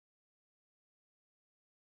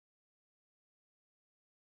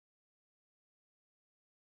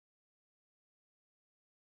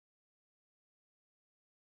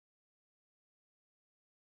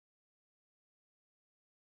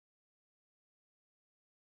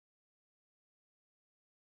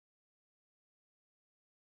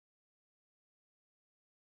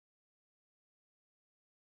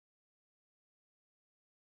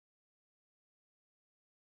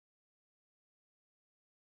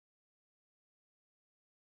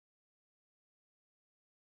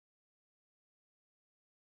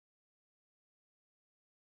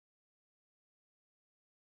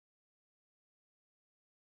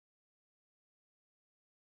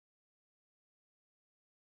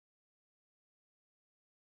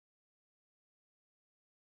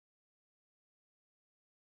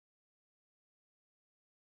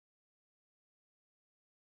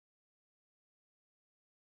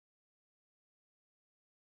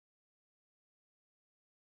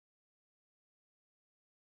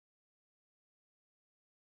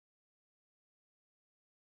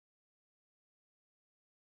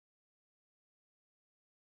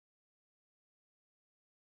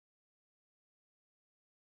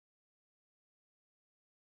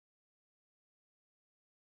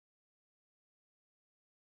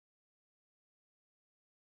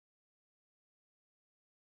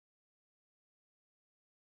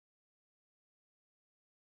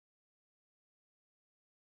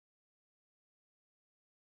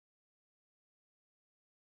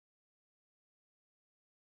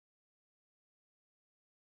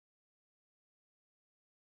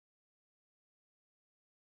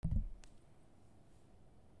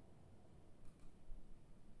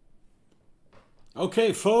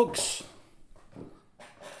Okay, folks,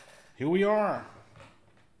 here we are,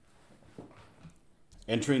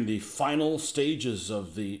 entering the final stages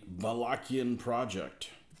of the Malachian project.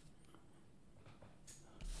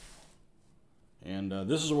 And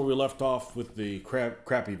this is where we left off with the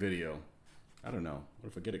crappy video. I don't know.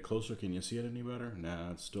 What if I get it closer? Can you see it any better?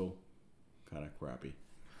 Nah, it's still kind of crappy.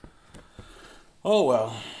 Oh,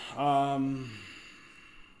 well.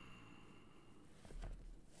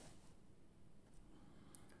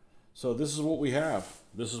 So this is what we have.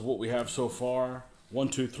 This is what we have so far. 1,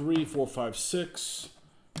 2, 3, 4, 5, 6,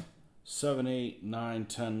 7, 8, 9,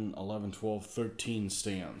 10, 11, 12, 13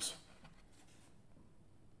 stands.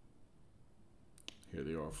 Here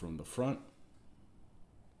they are from the front.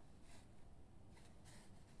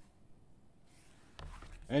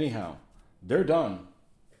 Anyhow, they're done.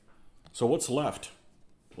 So what's left?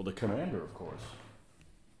 Well, the commander, of course.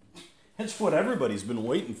 It's what everybody's been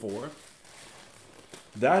waiting for.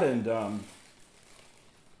 That and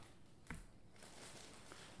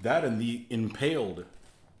the impaled.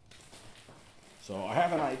 So I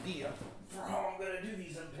have an idea for how I'm gonna do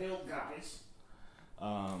these impaled guys.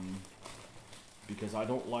 Because I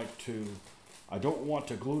don't want to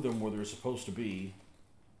glue them where they're supposed to be.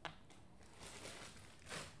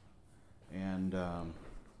 And I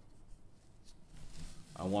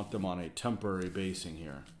want them on a temporary basing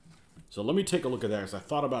here. So let me take a look at that, because I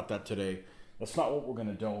thought about that today. That's not what we're going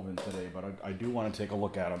to delve in today, but I do want to take a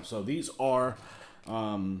look at them. So these are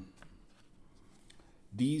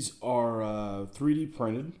 3D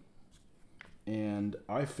printed, and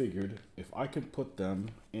I figured if I could put them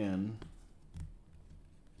in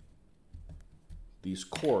these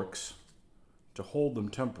corks to hold them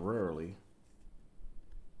temporarily,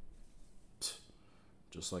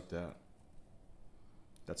 just like that.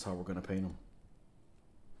 That's how we're going to paint them.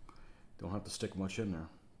 Don't have to stick much in there.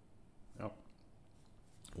 Yep.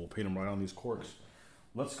 We'll paint them right on these corks.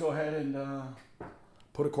 Let's go ahead and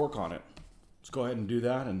put a cork on it. Let's go ahead and do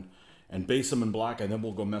that and base them in black, and then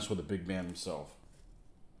we'll go mess with the big man himself.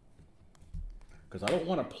 Because I don't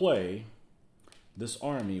want to play this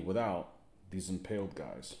army without these impaled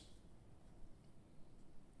guys.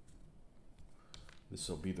 This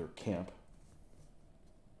will be their camp.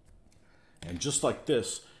 And just like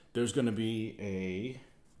this, there's going to be a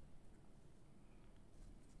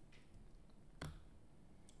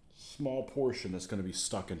small portion that's going to be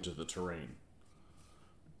stuck into the terrain.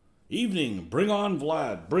 Evening, bring on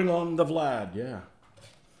Vlad, bring on the Vlad. Yeah,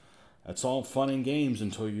 that's all fun and games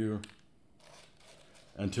until he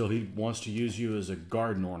wants to use you as a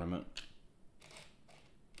garden ornament.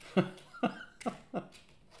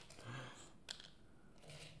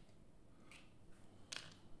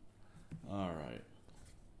 All right.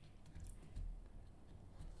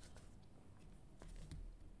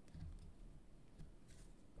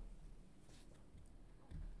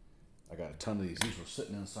 I got a ton of these. These were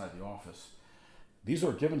sitting inside the office. These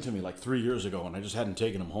were given to me like 3 years ago, and I just hadn't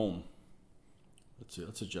taken them home. Let's see.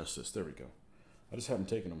 Let's adjust this. There we go. I just haven't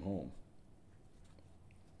taken them home.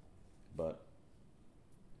 But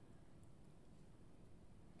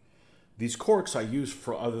these corks I use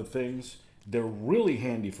for other things. They're really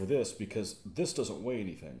handy for this because this doesn't weigh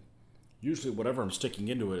anything. Usually whatever I'm sticking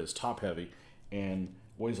into it is top heavy and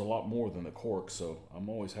weighs a lot more than the cork, so I'm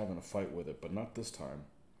always having a fight with it, but not this time.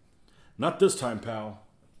 Not this time, pal.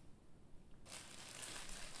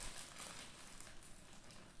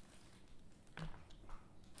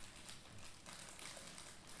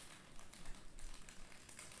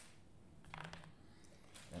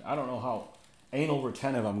 And I don't know how anal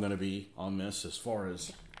retentive I'm going to be on this as far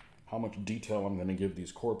as how much detail I'm going to give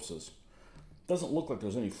these corpses. Doesn't look like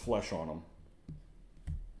there's any flesh on them.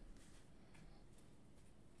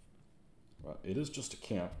 But it is just a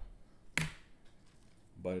camp.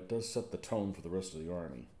 But it does set the tone for the rest of the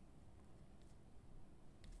army.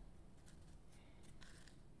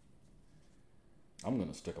 I'm going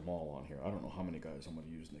to stick them all on here. I don't know how many guys I'm going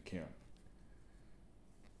to use in the camp.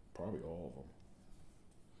 Probably all of them.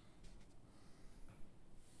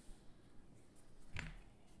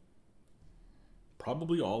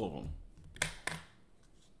 Probably all of them.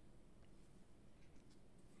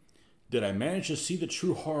 Did I manage to see the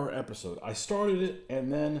True Horror episode? I started it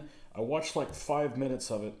and then I watched like 5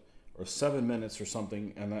 minutes of it, or 7 minutes or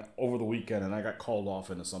something, and that over the weekend, and I got called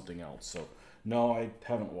off into something else. So no, I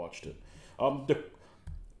haven't watched it.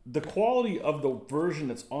 The quality of the version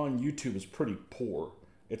that's on YouTube is pretty poor.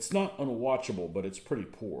 It's not unwatchable, but it's pretty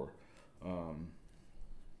poor. I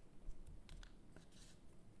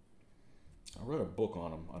read a book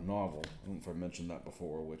on him, a novel. I don't know if I mentioned that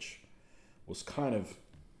before, which was kind of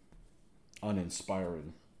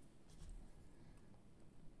uninspiring.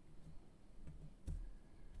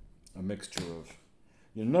 a mixture of,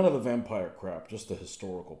 none of the vampire crap, just the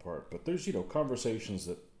historical part. But there's, conversations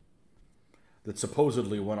that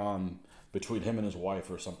supposedly went on between him and his wife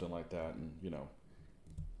or something like that, and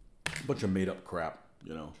a bunch of made up crap.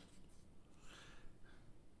 You're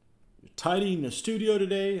tidying the studio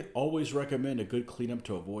today. Always recommend a good cleanup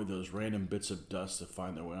to avoid those random bits of dust that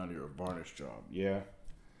find their way onto your varnish job. Yeah.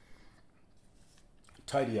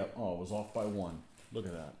 Tidy up. Oh, it was off by 1. Look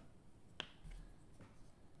at that.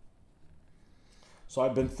 So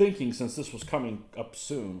I've been thinking, since this was coming up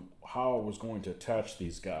soon, how I was going to attach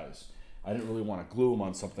these guys. I didn't really want to glue them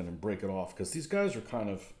on something and break it off, because these guys are kind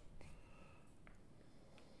of...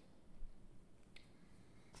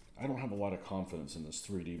 I don't have a lot of confidence in this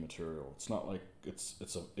 3D material. It's not like it's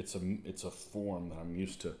a form that I'm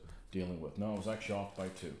used to dealing with. No, it was actually off by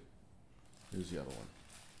 2. Here's the other one.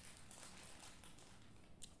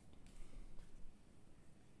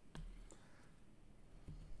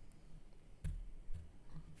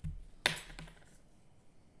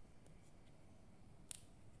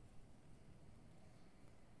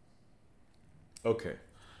 Okay.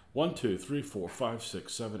 1, 2, 3, 4, 5,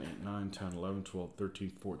 6, 7, 8, 9, 10, 11, 12, 13,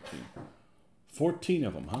 14. 14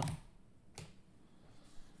 of them, huh?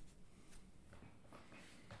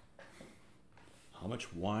 How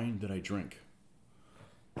much wine did I drink?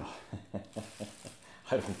 I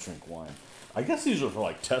don't drink wine. I guess these are for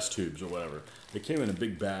like test tubes or whatever. They came in a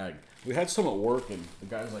big bag. We had some at work, and the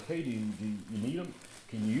guy's like, hey, do you need them?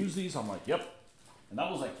 Can you use these? I'm like, yep. And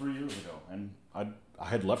that was like 3 years ago, and I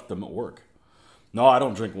had left them at work. No, I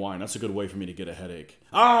don't drink wine. That's a good way for me to get a headache.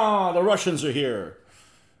 Ah, the Russians are here.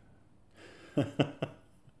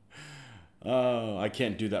 Oh, I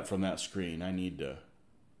can't do that from that screen. I need to...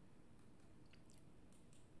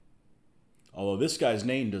 Although this guy's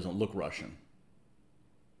name doesn't look Russian.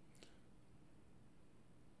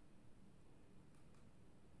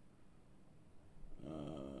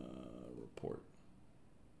 Report.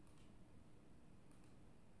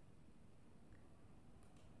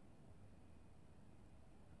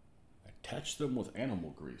 Attach them with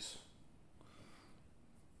animal grease.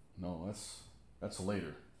 No, that's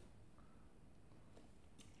later.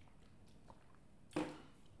 I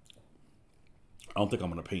don't think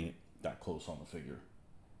I'm going to paint it that close on the figure.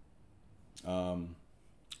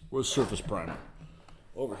 Where's surface primer?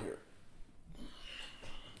 Over here.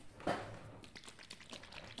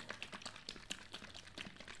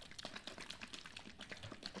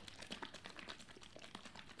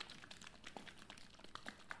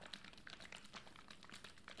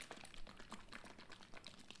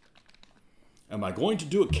 Am I going to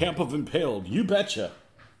do a camp of impaled? You betcha.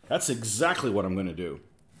 That's exactly what I'm going to do.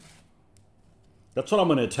 That's what I'm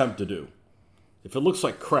going to attempt to do. If it looks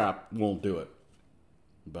like crap, won't do it.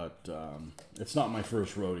 But it's not my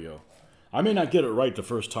first rodeo. I may not get it right the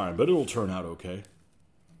first time, but it'll turn out okay.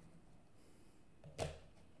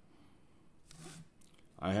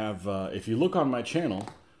 I have, if you look on my channel,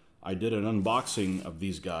 I did an unboxing of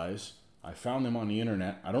these guys. I found them on the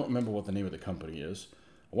internet. I don't remember what the name of the company is.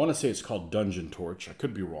 I want to say it's called Dungeon Torch. I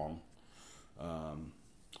could be wrong.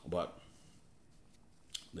 But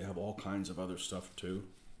they have all kinds of other stuff too.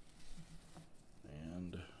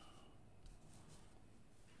 And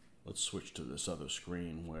let's switch to this other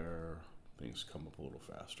screen where things come up a little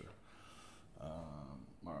faster. All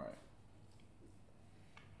right.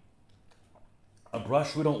 A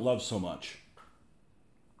brush we don't love so much.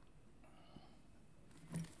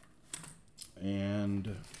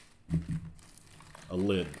 And a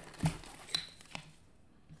lid.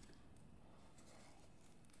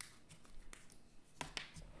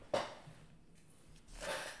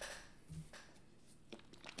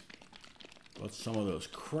 But some of those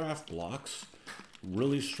craft blocks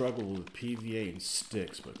really struggle with PVA and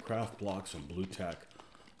sticks, but craft blocks and blue tack,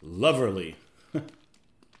 loverly.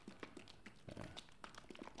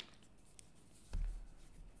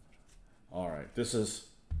 All right, this is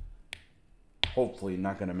hopefully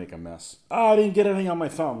not going to make a mess. Ah, I didn't get anything on my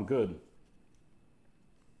thumb. Good.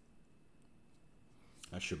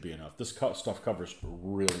 That should be enough. This stuff covers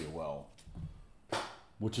really well,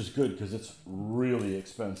 which is good because it's really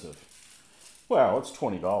expensive. Well, it's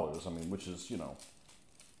 $20. I mean, which is, you know,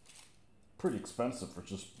 pretty expensive for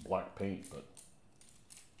just black paint, but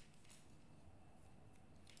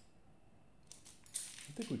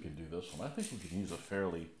I think we can do this one. I think we can use a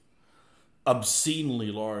fairly obscenely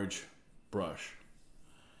large brush.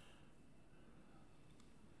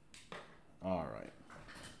 All right,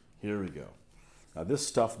 here we go. Now this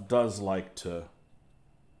stuff does like to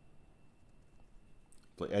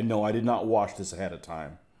play. And no, I did not wash this ahead of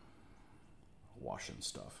time. Washing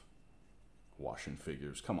stuff. Washing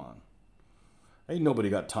figures, come on. Ain't nobody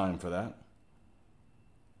got time for that.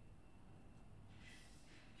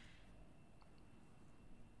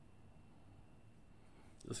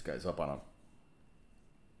 This guy's up on a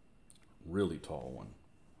really tall one.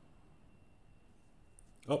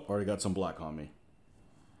 Oh, already got some black on me.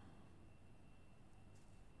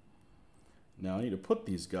 Now I need to put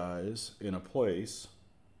these guys in a place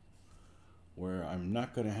where I'm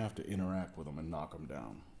not going to have to interact with them and knock them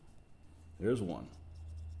down. There's one.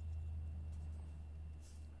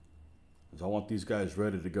 I want these guys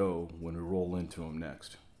ready to go when we roll into them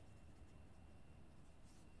next.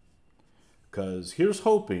 Because here's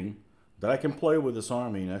hoping that I can play with this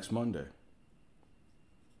army next Monday.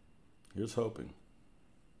 Here's hoping.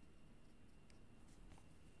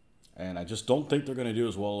 And I just don't think they're going to do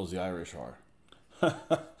as well as the Irish are.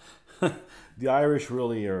 The Irish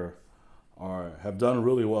really have done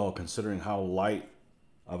really well considering how light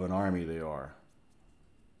of an army they are.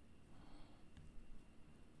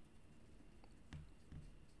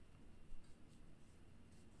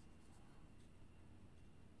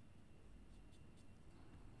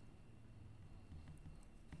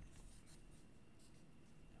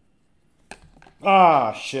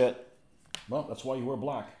 Ah, shit. Well, that's why you wear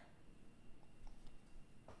black.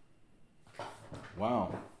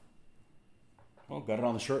 Wow. Well, got it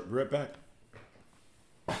on the shirt. Be right back.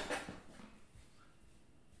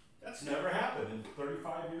 That's never happened in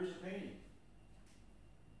 35 years of painting.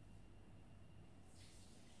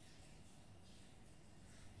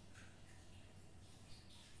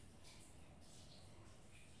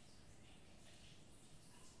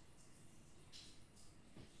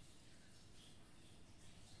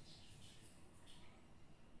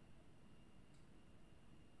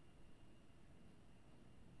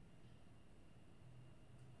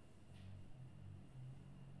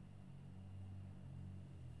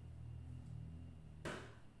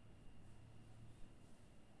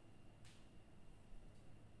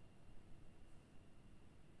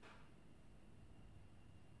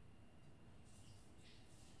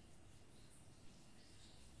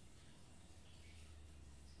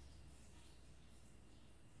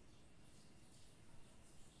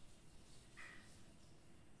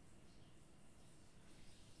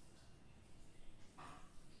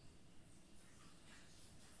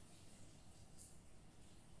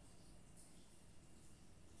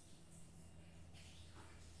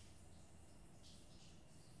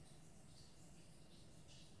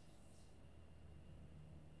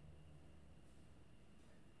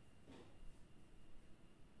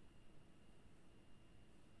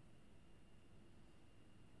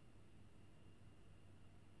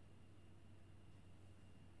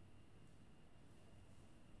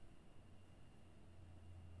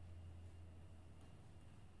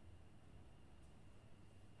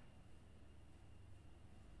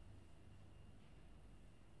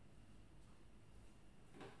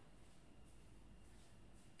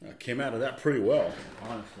 I came out of that pretty well,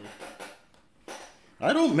 honestly.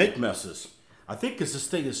 I don't make messes. I think because this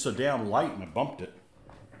thing is so damn light and I bumped it.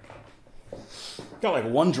 Got like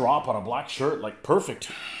one drop on a black shirt, like perfect.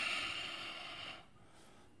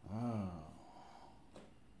 Oh.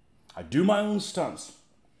 I do my own stunts.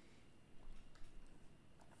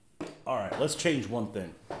 All right, let's change one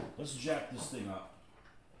thing. Let's jack this thing up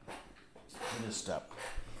to this step.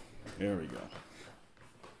 There we go.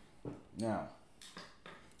 Now,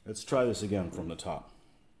 let's try this again from the top.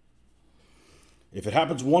 If it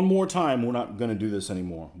happens one more time, we're not going to do this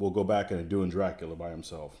anymore. We'll go back and doing Dracula by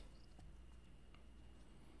himself.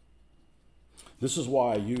 This is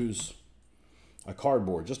why I use a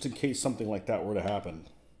cardboard, just in case something like that were to happen.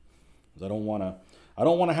 I don't want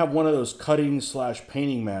to have one of those cutting /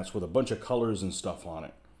 painting mats with a bunch of colors and stuff on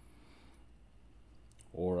it.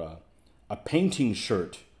 Or a painting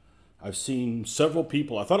shirt. I've seen several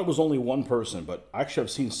people, I thought it was only one person, but actually I've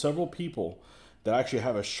seen several people that actually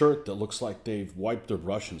have a shirt that looks like they've wiped their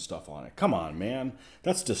brush and stuff on it. Come on, man.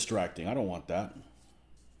 That's distracting. I don't want that.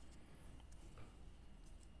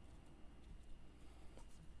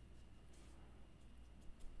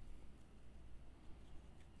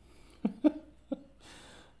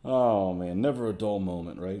 Oh, man. Never a dull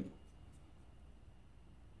moment, right?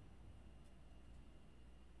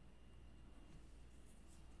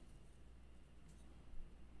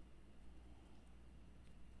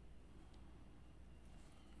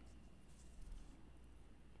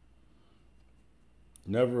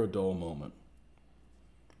 Never a dull moment.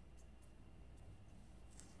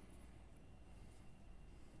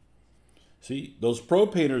 See, those pro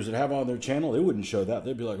painters that have on their channel, they wouldn't show that.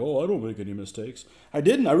 They'd be like, oh, I don't make any mistakes. I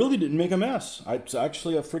didn't. I really didn't make a mess. It's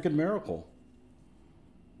actually a freaking miracle.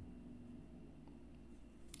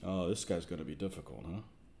 Oh, this guy's going to be difficult, huh?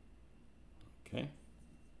 Okay.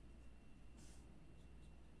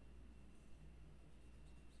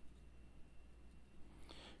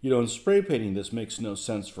 You know, in spray painting, this makes no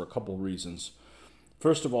sense for a couple reasons.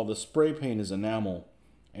 First of all, the spray paint is enamel,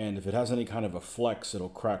 and if it has any kind of a flex, it'll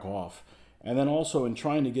crack off. And then also, in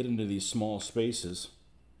trying to get into these small spaces,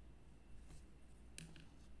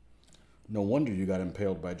 no wonder you got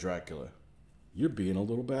impaled by Dracula. You're being a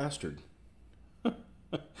little bastard. All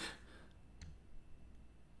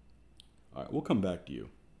right, we'll come back to you.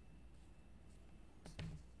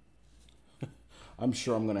 I'm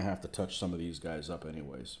sure I'm going to have to touch some of these guys up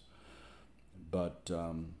anyways. But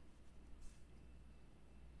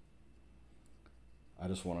I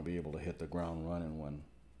just want to be able to hit the ground running when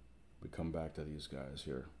we come back to these guys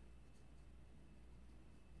here.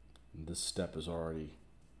 And this step is already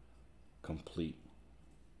complete.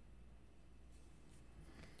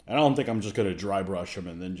 And I don't think I'm just going to dry brush them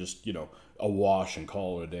and then just, you know, a wash and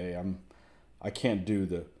call it a day. I can't do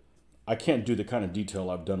the kind of detail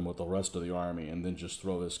I've done with the rest of the army and then just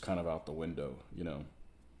throw this kind of out the window, you know.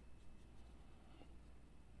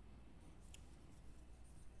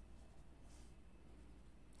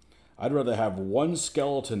 I'd rather have one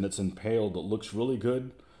skeleton that's impaled that looks really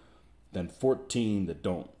good than 14 that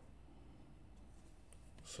don't.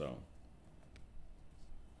 So.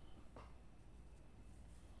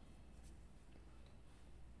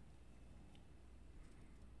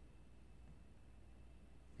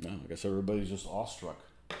 No, I guess everybody's just awestruck.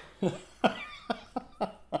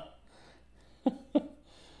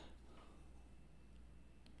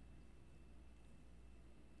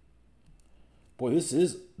 Boy,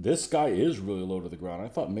 this guy is really low to the ground. I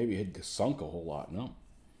thought maybe he'd sunk a whole lot. No,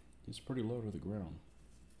 he's pretty low to the ground.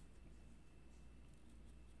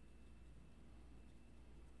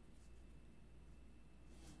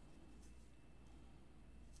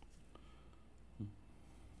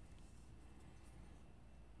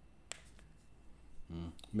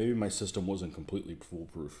 Maybe my system wasn't completely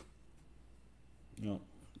foolproof. No,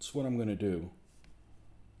 it's what I'm going to do.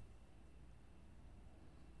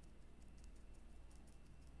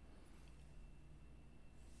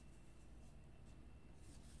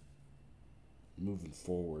 Moving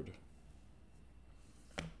forward.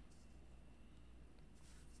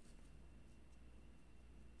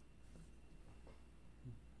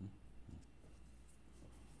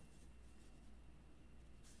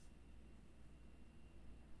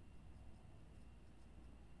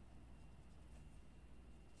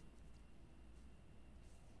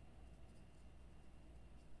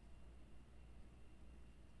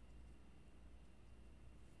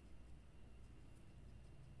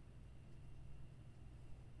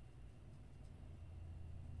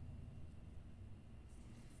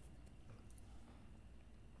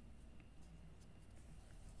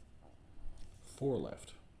 Four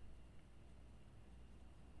left.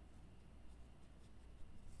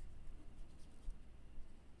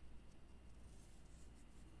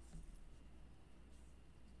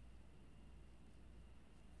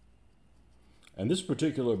 And this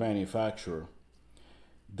particular manufacturer,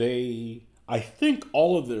 I think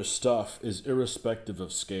all of their stuff is irrespective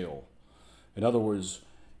of scale. In other words,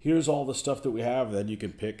 here's all the stuff that we have, then you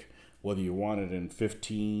can pick whether you want it in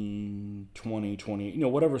 15, 20, 20, you know,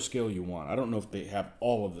 whatever scale you want. I don't know if they have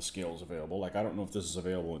all of the scales available. Like, I don't know if this is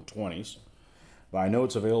available in 20s, but I know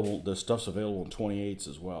it's available, the stuff's available in 28s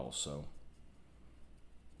as well, so.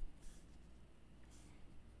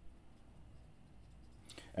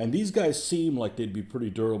 And these guys seem like they'd be pretty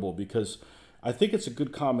durable because I think it's a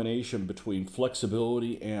good combination between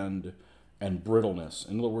flexibility and brittleness.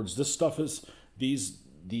 In other words, this stuff is these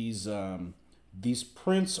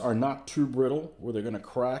prints are not too brittle where they're going to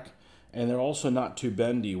crack, and they're also not too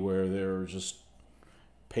bendy where they're just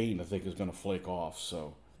paint I think is going to flake off.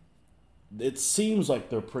 So it seems like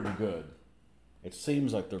they're pretty good. It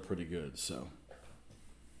seems like they're pretty good. So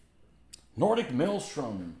Nordic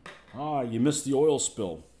Maelstrom. Ah, you missed the oil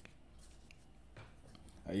spill.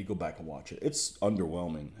 You go back and watch it. It's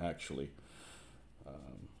underwhelming, actually.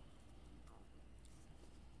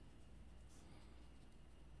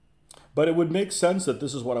 But it would make sense that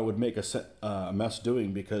this is what I would make a mess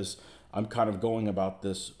doing, because I'm kind of going about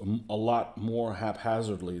this a lot more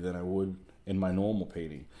haphazardly than I would in my normal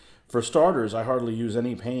painting. For starters, I hardly use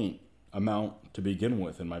any paint amount to begin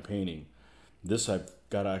with in my painting. This I've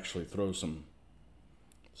got to actually throw some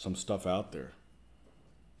stuff out there.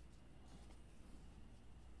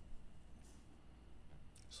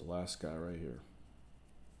 It's the last guy right here.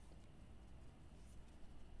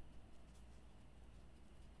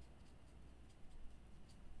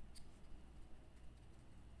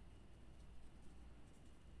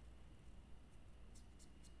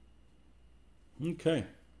 Okay.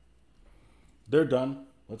 They're done.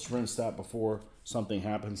 Let's rinse that before something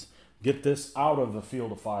happens. Get this out of the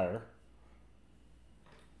field of fire.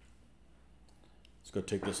 Let's go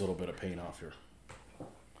take this little bit of paint off here.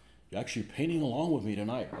 You're actually painting along with me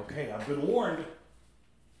tonight. Okay, I've been warned.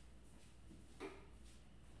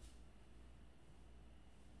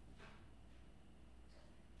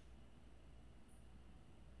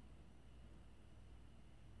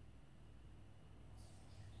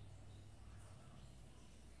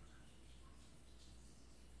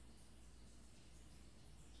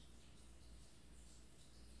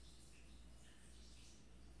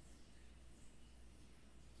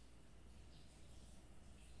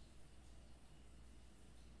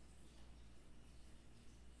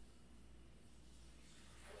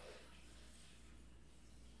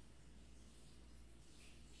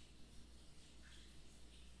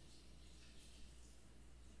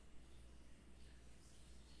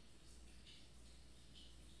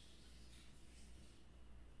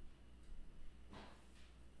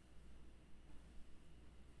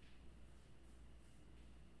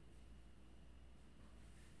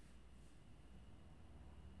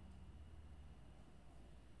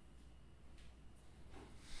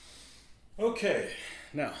 Okay,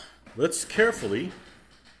 now let's carefully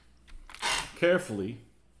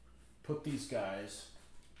put these guys,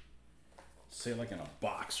 say like in a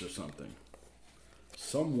box or something,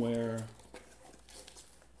 somewhere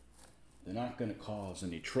they're not going to cause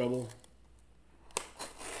any trouble.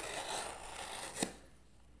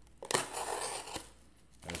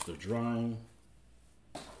 As they're drying.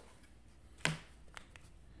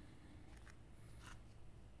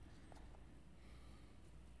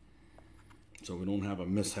 So we don't have a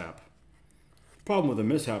mishap. Problem with a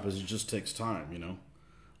mishap is it just takes time, you know.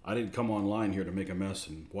 I didn't come online here to make a mess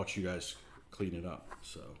and watch you guys clean it up,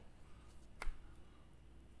 so.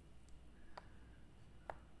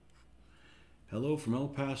 Hello from El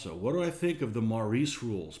Paso. What do I think of the Maurice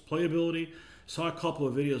rules? Playability, saw a couple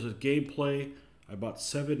of videos with gameplay. I bought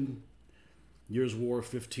 7 Years War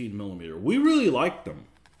 15mm. We really liked them.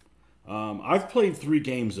 I've played 3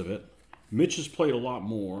 games of it. Mitch has played a lot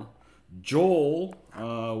more. Joel,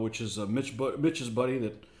 which is Mitch's buddy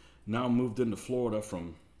that now moved into Florida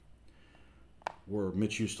from where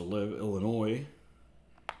Mitch used to live, Illinois.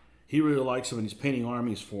 He really likes them and he's painting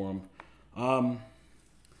armies for them.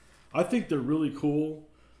 I think they're really cool.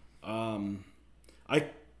 I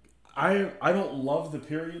don't love the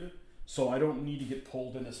period, so I don't need to get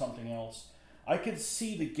pulled into something else. I could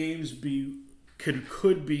see the games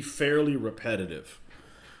could be fairly repetitive.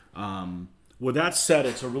 With that said,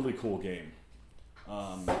 it's a really cool game.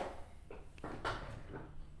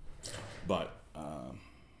 But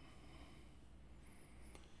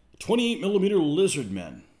 28mm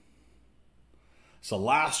Lizardmen. So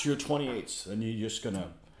last year 28s, and you're just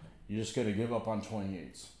gonna give up on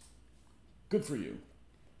 28s. Good for you.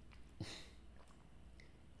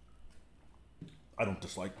 I don't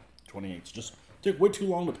dislike 28s. Just take way too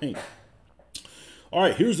long to paint. All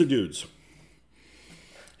right, here's the dudes.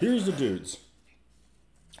 Here's the dudes.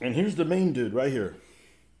 And here's the main dude right here.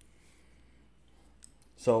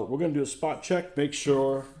 So we're going to do a spot check. Make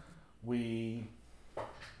sure I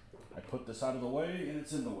put this out of the way and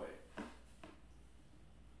it's in the way.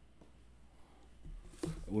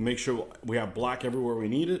 We'll make sure we have black everywhere we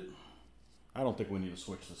need it. I don't think we need to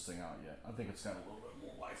switch this thing out yet. I think it's got a little bit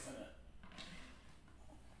more life in it.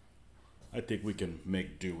 I think we can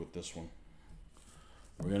make do with this one.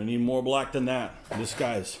 We're going to need more black than that. This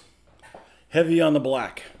guy's heavy on the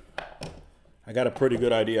black. I got a pretty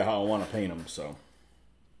good idea how I want to paint him, so.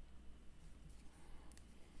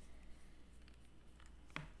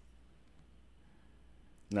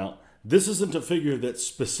 Now, this isn't a figure that's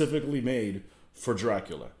specifically made for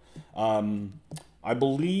Dracula. I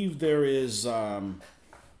believe there is, well,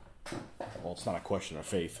 it's not a question of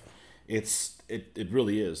faith. It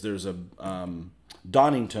really is. There's a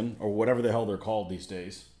Donington, or whatever the hell they're called these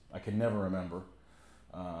days. I can never remember.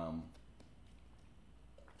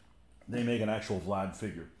 They make an actual Vlad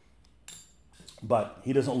figure. But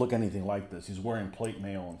he doesn't look anything like this. He's wearing plate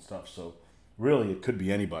mail and stuff, so really it could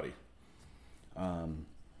be anybody.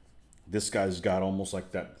 This guy's got almost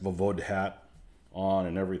like that Vavod hat on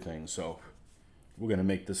and everything, so we're going to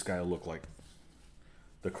make this guy look like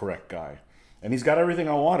the correct guy. And he's got everything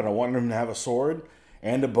I wanted. I wanted him to have a sword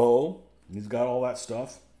and a bow. And he's got all that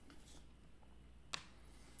stuff.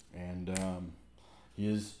 And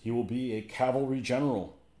he will be a cavalry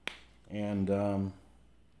general. And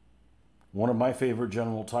one of my favorite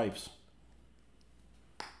general types.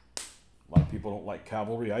 A lot of people don't like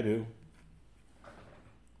cavalry. I do.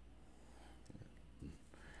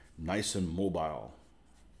 nice and mobile,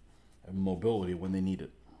 and mobility when they need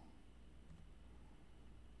it.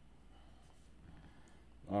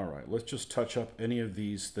 All right, let's just touch up any of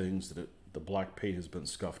these things that the black paint has been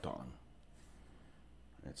scuffed on.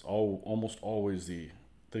 It's almost always the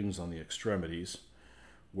things on the extremities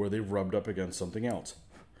where they've rubbed up against something else.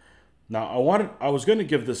 Now, I was going to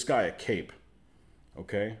give this guy a cape,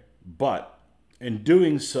 okay? But in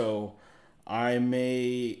doing so, I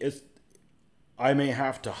may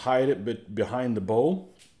have to hide it behind the bow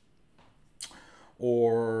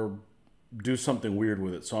or do something weird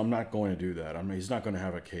with it. So I'm not going to do that. I mean, he's not going to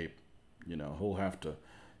have a cape. You know, he'll have to,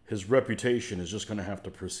 his reputation is just going to have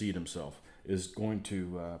to precede himself. Is going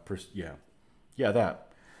to, yeah, that.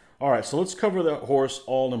 All right, so let's cover the horse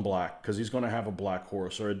all in black because he's going to have a black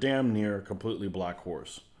horse or a damn near completely black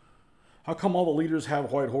horse. How come all the leaders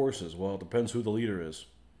have white horses? Well, it depends who the leader is.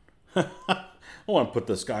 I don't want to put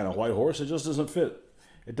this guy on a white horse. It just doesn't fit.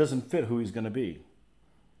 It doesn't fit who he's going to be.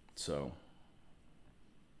 So,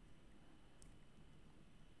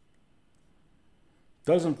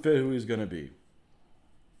 doesn't fit who he's going to be.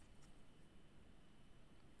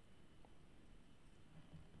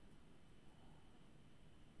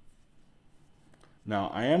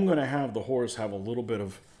 Now, I am going to have the horse have a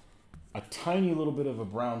tiny little bit of a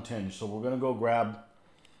brown tinge. So we're going to go grab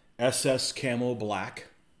SS Camo Black,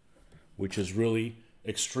 which is really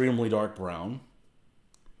extremely dark brown.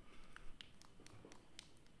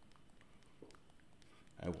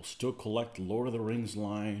 I will still collect Lord of the Rings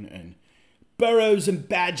line and Burrows and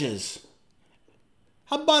Badges.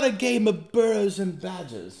 How about a game of Burrows and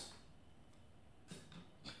Badges?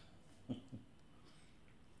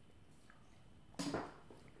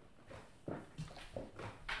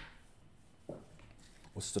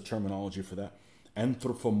 What's the terminology for that?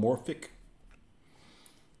 Anthropomorphic?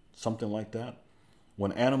 Something like that.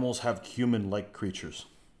 When animals have human-like creatures.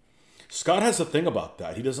 Scott has a thing about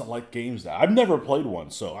that. He doesn't like games that I've never played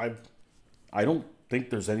one, so I don't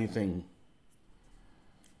think there's anything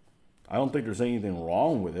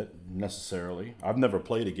wrong with it necessarily. I've never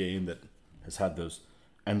played a game that has had those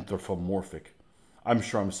anthropomorphic. I'm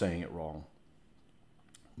sure I'm saying it wrong.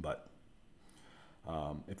 But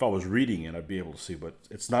if I was reading it, I'd be able to see, but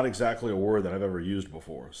it's not exactly a word that I've ever used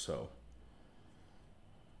before, so.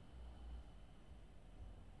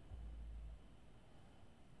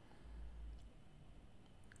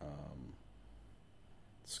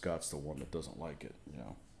 Scott's the one that doesn't like it, you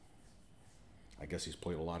know. I guess he's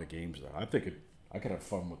played a lot of games there. I think I could have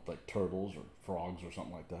fun with like turtles or frogs or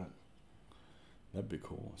something like that. That'd be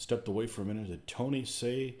cool. Stepped away for a minute. Did Tony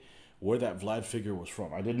say where that Vlad figure was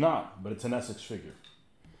from? I did not, but it's an Essex figure.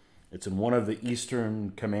 It's in one of the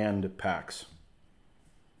Eastern Command packs.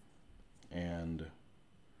 And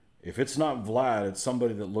if it's not Vlad, it's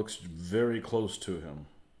somebody that looks very close to him.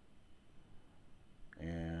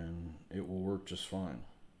 And it will work just fine.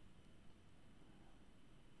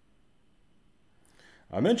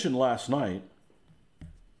 I mentioned last night,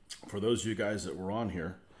 for those of you guys that were on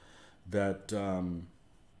here, that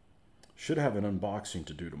should have an unboxing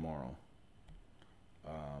to do tomorrow.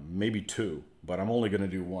 Maybe two, but I'm only going to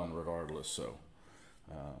do one regardless, so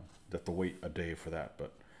have to wait a day for that.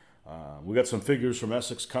 But we got some figures from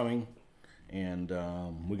Essex coming, and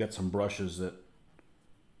we got some brushes that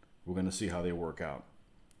we're going to see how they work out.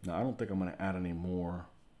 Now, I don't think I'm going to add any more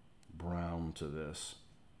brown to this.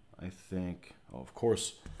 I think, oh, of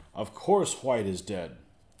course, white is dead.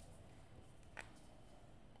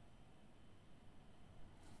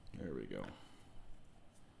 There we go.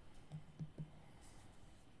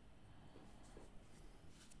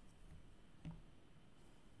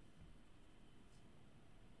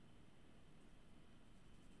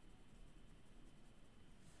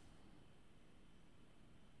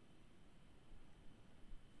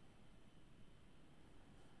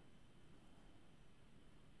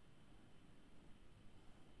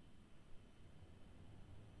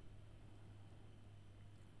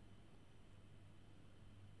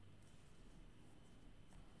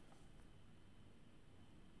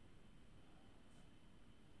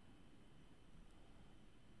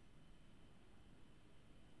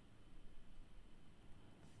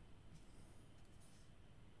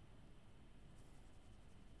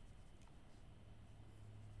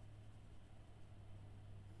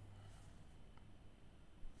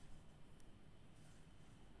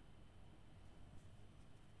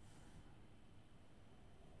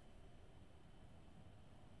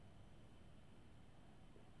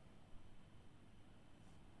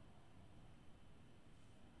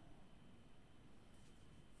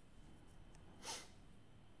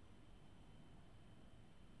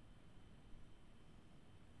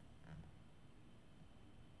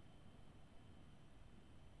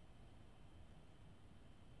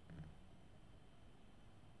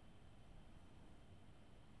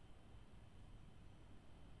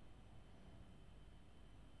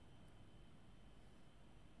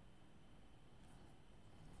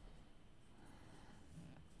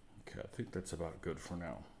 think that's about good for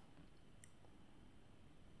now.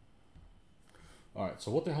 All right,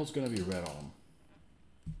 so what the hell's going to be red on him?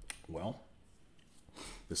 Well,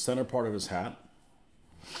 the center part of his hat,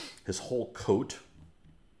 his whole coat,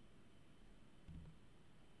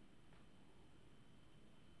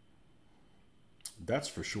 that's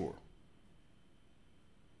for sure.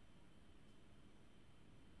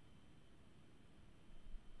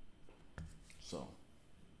 So,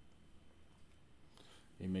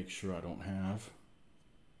 let me make sure I don't have.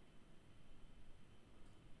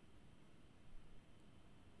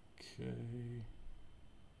 Okay.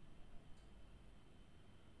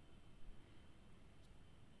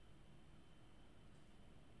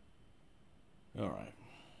 All right.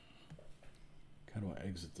 How do I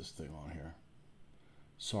exit this thing on here?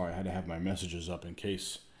 Sorry, I had to have my messages up in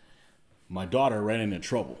case my daughter ran into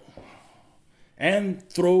trouble.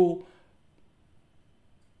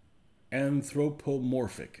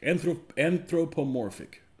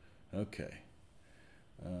 Anthropomorphic. Okay.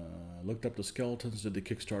 Looked up the skeletons, did the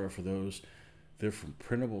Kickstarter for those. They're from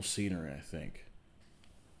Printable Scenery, I think.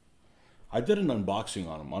 I did an unboxing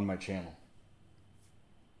on them on my channel.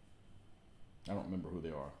 I don't remember who they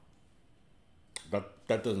are.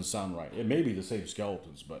 That doesn't sound right. It may be the same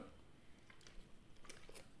skeletons, but...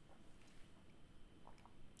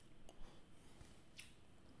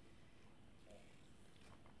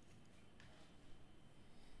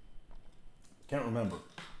 Can't remember.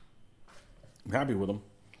 I'm happy with them.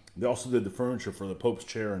 They also did the furniture for the Pope's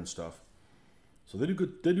chair and stuff. So they do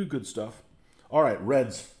good. They do good stuff. All right,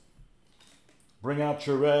 reds. Bring out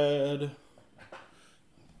your red.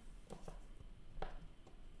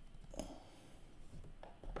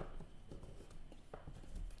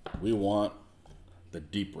 We want the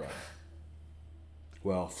deep red.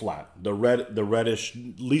 Well, flat. The reddish,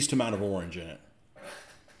 least amount of orange in it.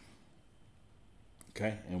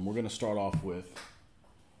 Okay, and we're going to start off with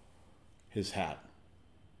his hat.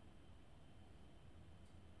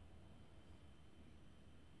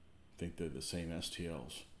 I think they're the same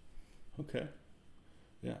STLs. Okay.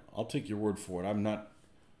 Yeah, I'll take your word for it.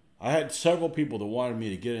 I had several people that wanted me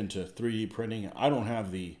to get into 3D printing. I don't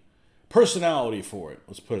have the personality for it.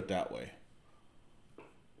 Let's put it that way.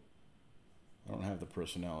 I don't have the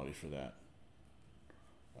personality for that.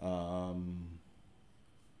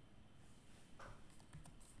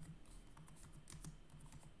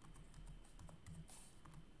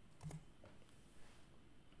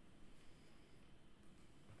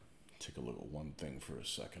 Take a look at one thing for a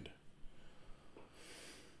second.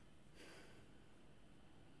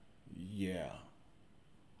 Yeah.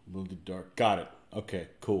 A little bit dark. Got it. Okay,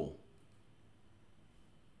 cool.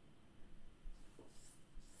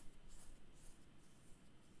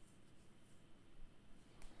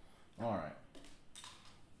 All right.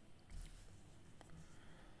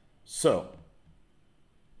 So,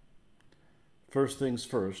 first things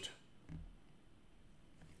first,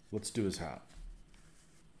 let's do his hat.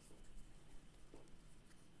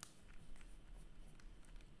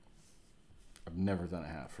 I've never done a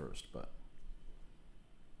hat first, but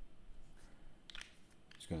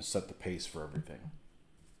it's going to set the pace for everything.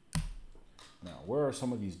 Now, where are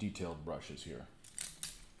some of these detailed brushes here?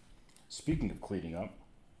 Speaking of cleaning up.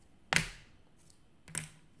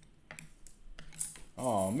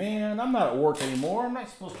 Oh man, I'm not at work anymore. I'm not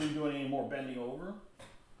supposed to be doing any more bending over.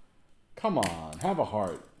 Come on, have a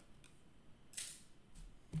heart.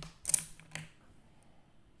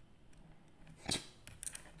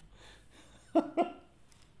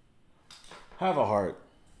 Have a heart.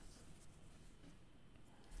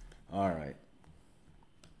 All right.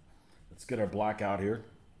 Let's get our black out here.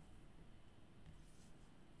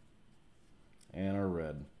 And our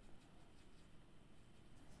red.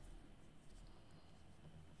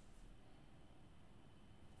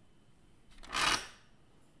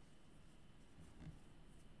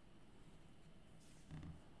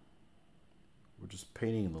 We're just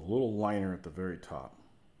painting the little liner at the very top.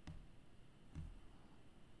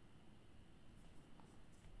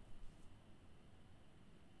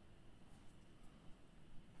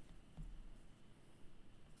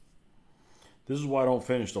 This is why I don't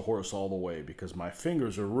finish the horse all the way, because my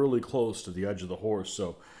fingers are really close to the edge of the horse,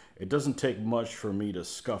 so it doesn't take much for me to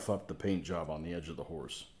scuff up the paint job on the edge of the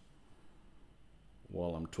horse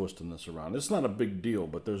while I'm twisting this around. It's not a big deal,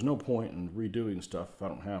 but there's no point in redoing stuff if I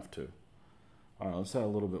don't have to. All right, let's add a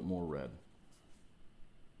little bit more red.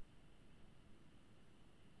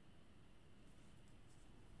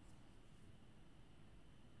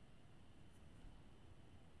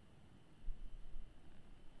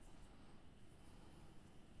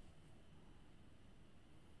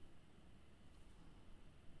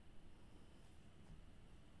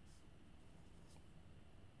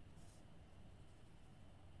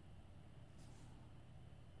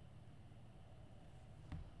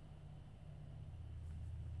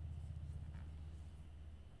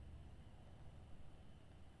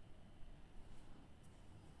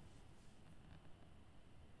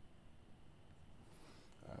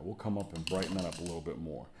 we'll come up and brighten that up a little bit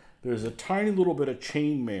more. There's a tiny little bit of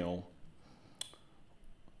chainmail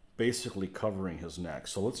basically covering his neck.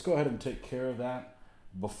 So let's go ahead and take care of that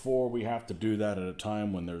before we have to do that at a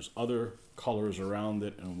time when there's other colors around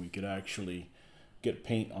it and we could actually get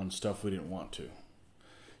paint on stuff we didn't want to.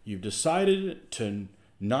 You've decided to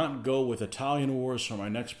not go with Italian Wars for my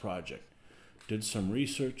next project. Did some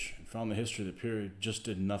research and found the history of the period. Just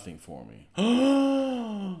did nothing for me.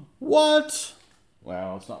 What?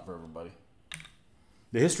 Well, it's not for everybody.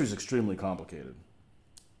 The history is extremely complicated.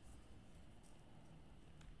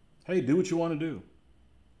 Hey, do what you want to do.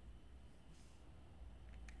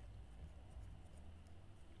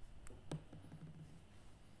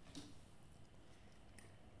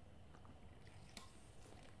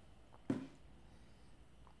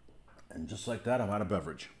 And just like that, I'm out of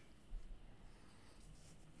beverage.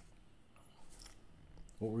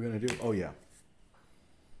 What we're going to do? Oh, yeah.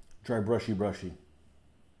 Try brushy, brushy.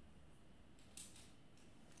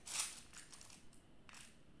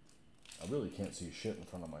 I really can't see shit in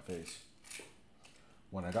front of my face.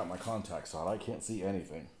 When I got my contacts on, I can't see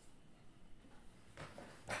anything.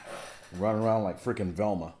 Running around like freaking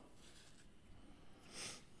Velma.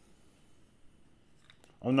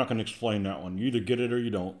 I'm not going to explain that one. You either get it or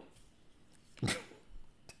you don't.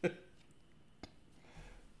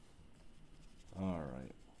 All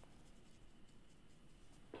right.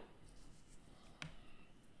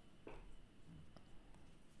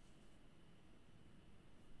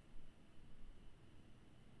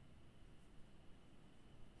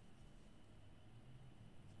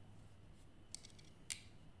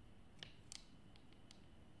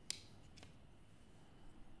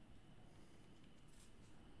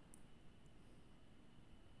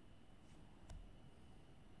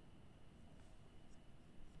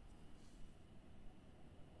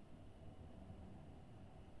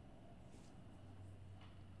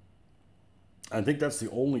 I think that's the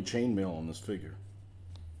only chainmail on this figure.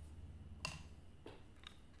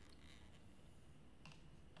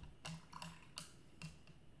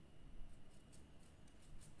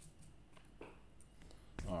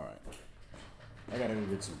 All right. I gotta go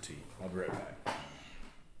get some tea. I'll be right back.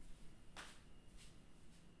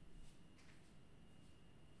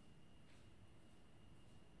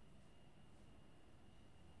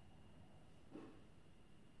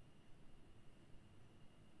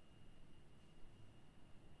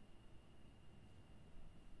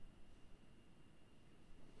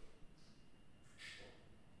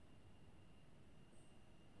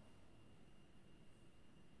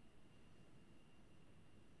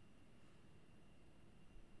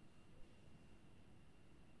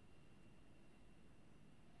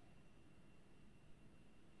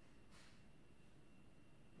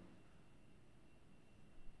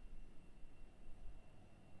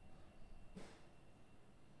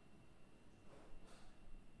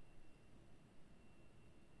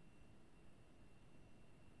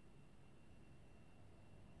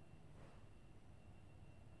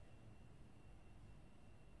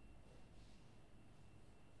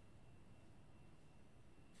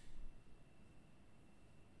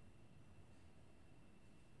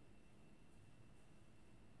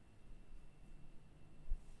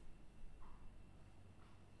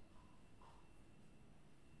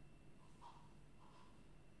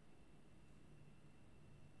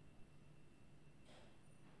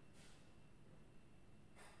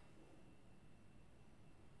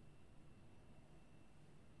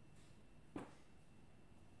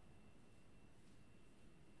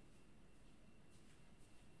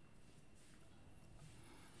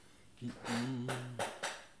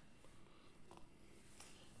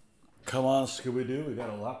 Come on, Scooby-Doo. We got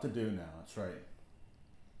a lot to do now. That's right.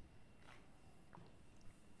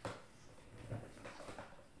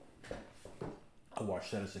 I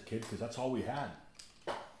watched that as a kid because that's all we had.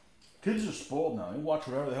 Kids are spoiled now. They watch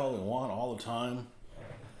whatever the hell they want all the time.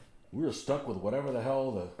 We were stuck with whatever the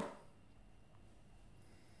hell the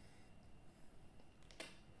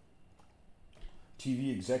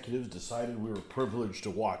TV executives decided we were privileged to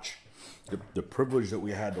watch. The privilege that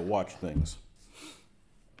we had to watch things.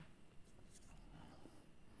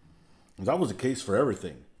 That was the case for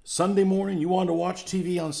everything. Sunday morning, you wanted to watch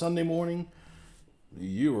TV on Sunday morning,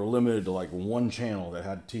 you were limited to like one channel that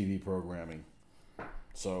had TV programming.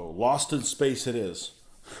 So Lost in Space it is.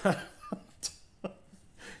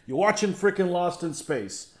 You're watching freaking Lost in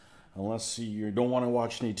Space. Unless you don't want to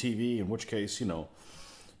watch any TV, in which case, you know,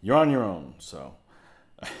 you're on your own. So,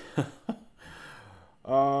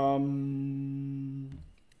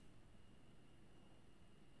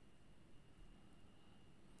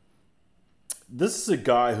 this is a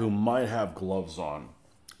guy who might have gloves on,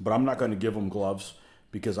 but I'm not going to give him gloves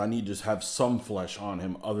because I need to have some flesh on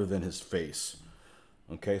him other than his face.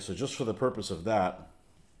 Okay, so just for the purpose of that,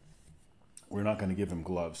 we're not going to give him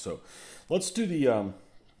gloves. So let's do the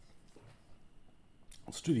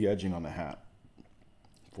edging on the hat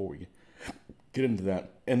before we get into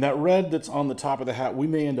that. And that red that's on the top of the hat, we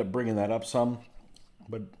may end up bringing that up some,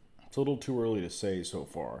 but it's a little too early to say so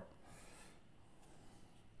far.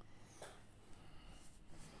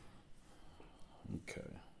 Okay.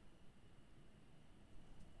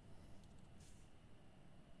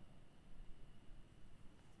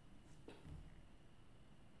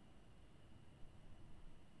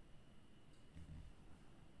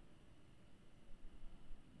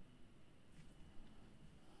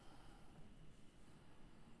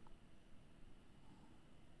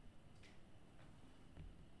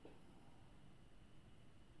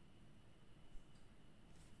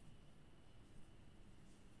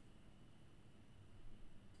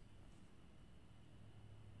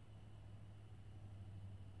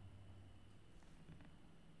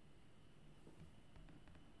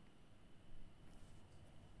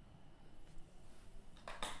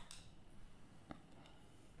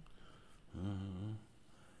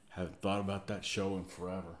 Haven't thought about that show in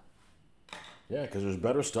forever. Yeah, because there's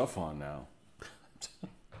better stuff on now.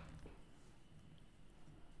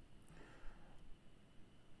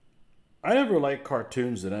 I never like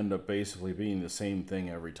cartoons that end up basically being the same thing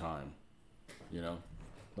every time. You know?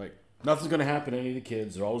 Like, nothing's going to happen to any of the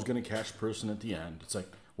kids. They're always going to catch a person at the end. It's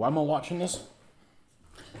like, why am I watching this?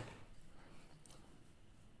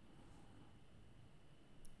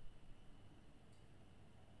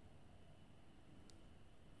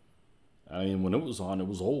 I mean, when it was on, it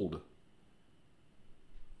was old.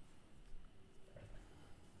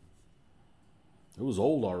 It was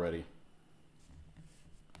old already.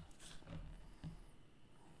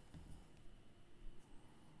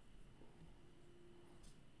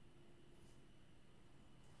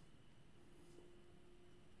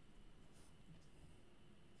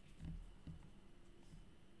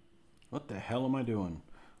 What the hell am I doing?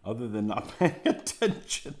 Other than not paying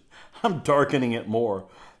attention, I'm darkening it more.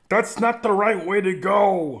 That's not the right way to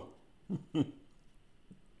go.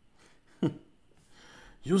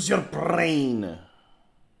 Use your brain.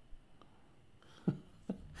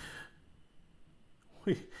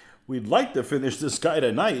 We'd like to finish this guy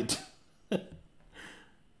tonight.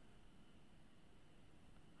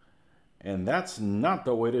 And that's not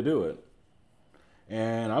the way to do it.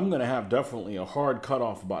 And I'm going to have definitely a hard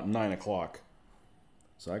cutoff about 9 o'clock.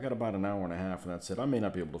 So I got about an hour and a half, and that's it. I may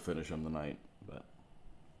not be able to finish him tonight, but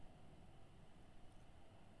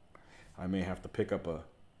I may have to pick up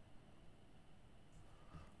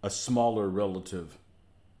a smaller relative.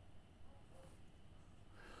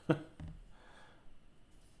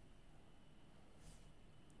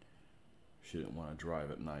 She didn't want to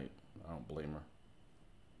drive at night. I don't blame her.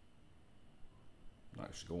 Not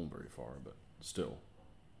actually going very far, but still.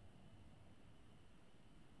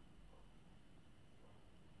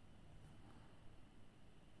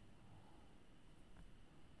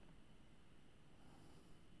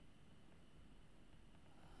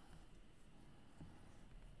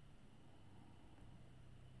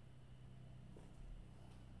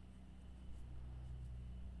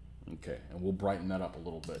 Okay, and we'll brighten that up a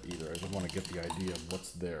little bit either. I just want to get the idea of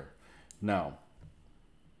what's there. Now,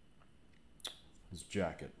 his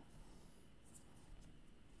jacket.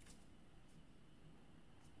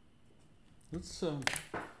 Let's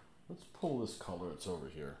pull this color that's over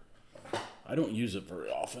here. I don't use it very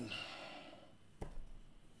often.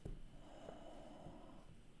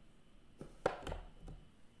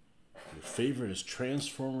 Your favorite is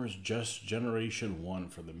Transformers Just Generation 1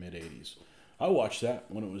 from the mid-'80s. I watched that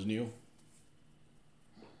when it was new.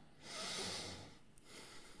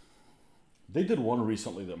 They did one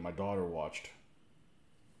recently that my daughter watched.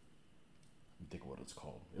 I think what it's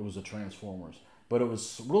called. It was a Transformers. But it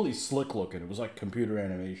was really slick looking. It was like computer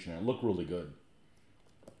animation. It looked really good.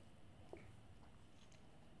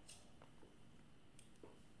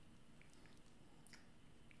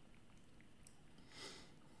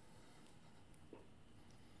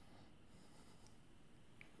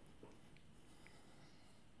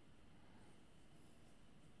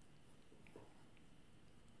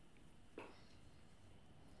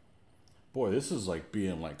 Boy, this is like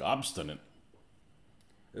being like obstinate.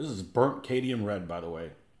 This is burnt cadmium red, by the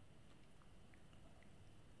way.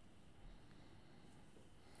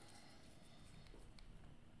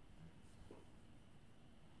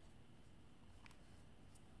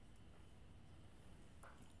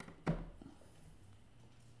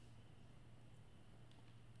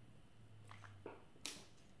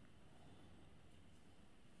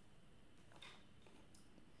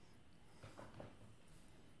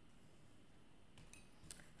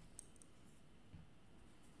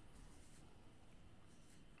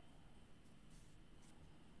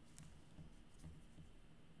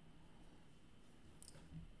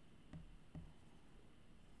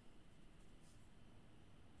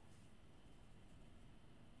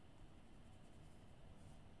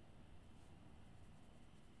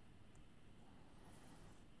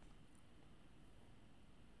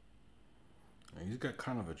 got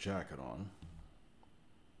kind of a jacket on.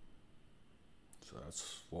 So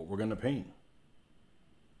that's what we're going to paint.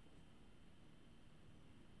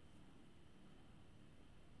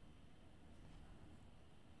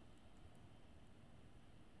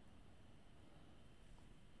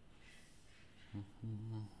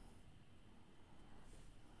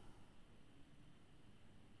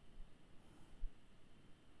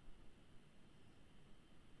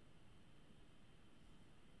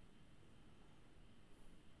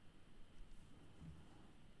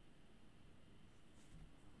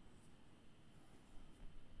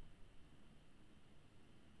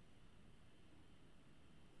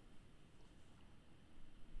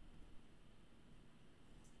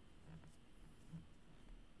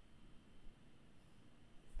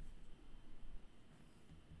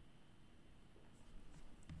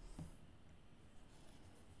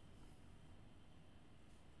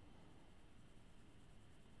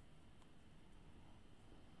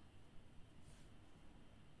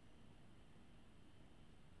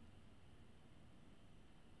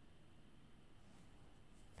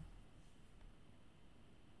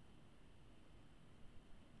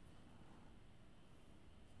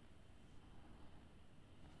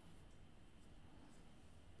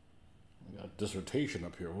 We got dissertation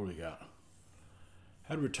up here. What do we got?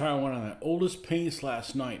 Had to retire one of the oldest paints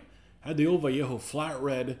last night. Had the old Vallejo flat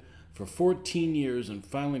red for 14 years and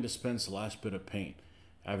finally dispensed the last bit of paint.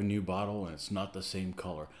 I have a new bottle and it's not the same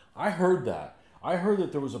color. I heard that. I heard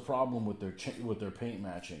that there was a problem with their paint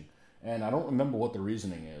matching, and I don't remember what the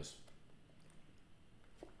reasoning is.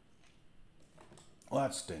 Well,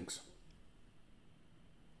 that stinks.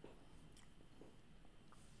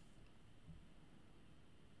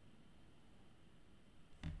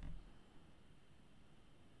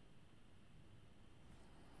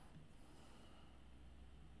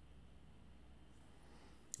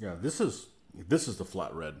 Yeah, this is the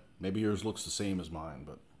flat red. Maybe yours looks the same as mine,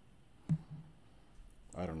 but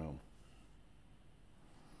I don't know.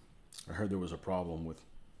 I heard there was a problem with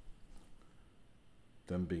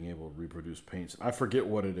them being able to reproduce paints. I forget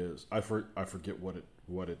what it is. I forget what it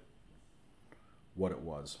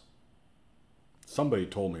was. Somebody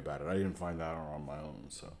told me about it. I didn't find that out on my own.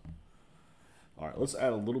 So, all right, let's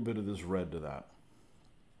add a little bit of this red to that.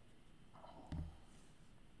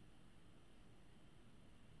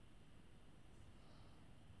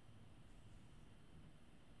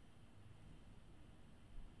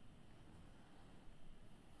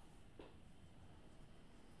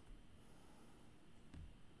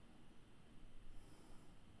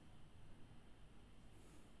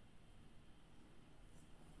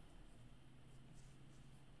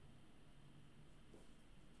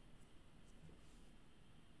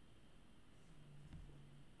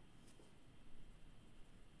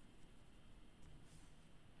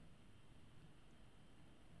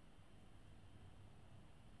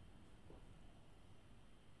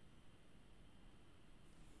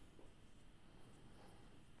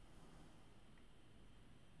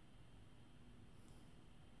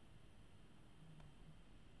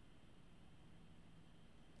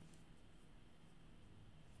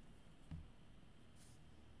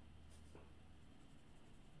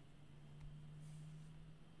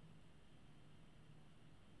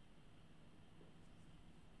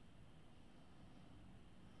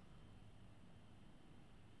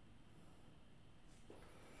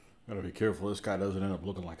 Gotta be careful this guy doesn't end up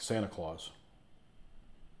looking like Santa Claus.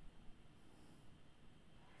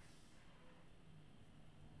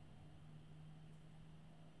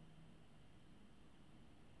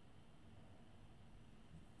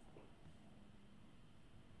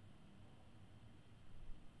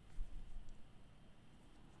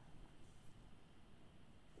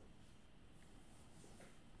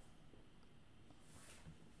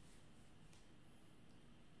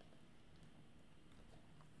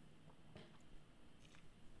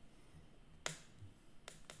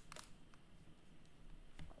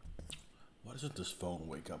 Why doesn't this phone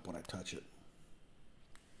wake up when I touch it?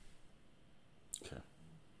 Okay.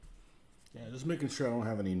 Yeah, just making sure I don't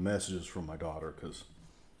have any messages from my daughter, because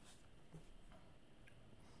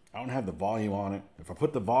I don't have the volume on it. If I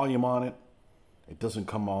put the volume on it, it doesn't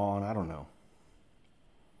come on. I don't know.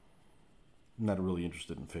 I'm not really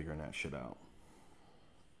interested in figuring that shit out.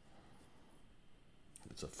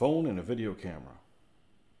 It's a phone and a video camera.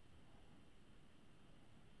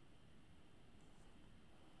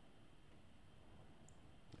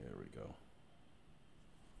 There we go.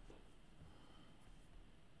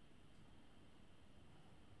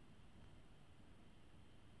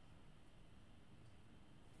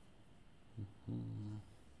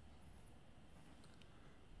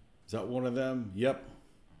 Is that one of them? Yep.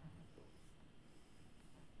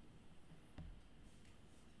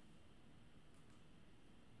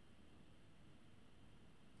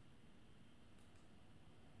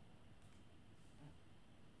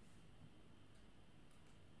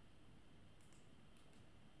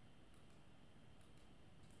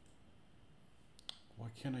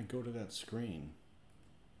 can't I go to that screen?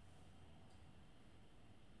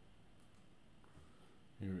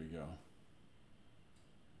 Here we go.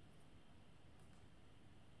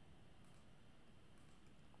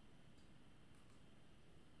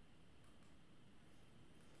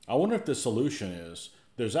 I wonder if the solution is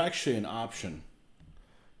there's actually an option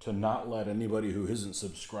to not let anybody who isn't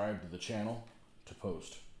subscribed to the channel to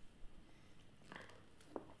post.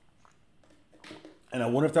 And I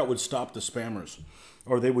wonder if that would stop the spammers,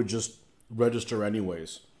 or they would just register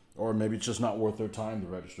anyways, or maybe it's just not worth their time to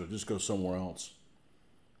register. Just go somewhere else.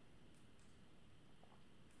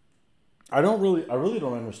 I really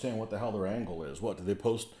don't understand what the hell their angle is. What do they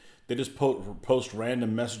post? They just post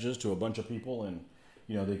random messages to a bunch of people, and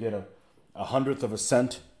they get a hundredth of a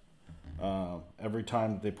cent every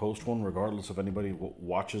time they post one, regardless if anybody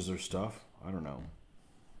watches their stuff. I don't know.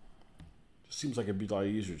 Just seems like it'd be a lot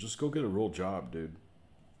easier. Just go get a real job, dude.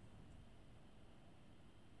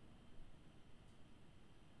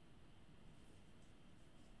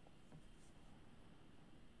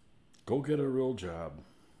 Go get a real job.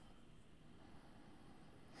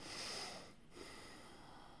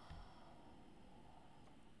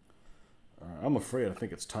 I'm afraid I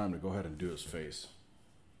think it's time to go ahead and do his face.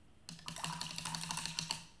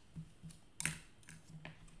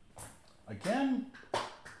 Again,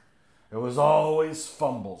 it was always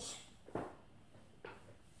fumbles.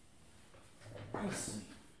 Let's see.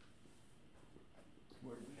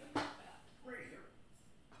 Where do we get that? Right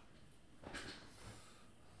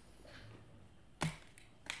here.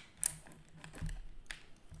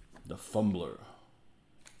 The fumbler.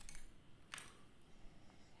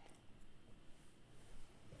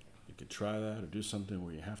 You could try that or do something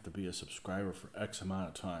where you have to be a subscriber for X amount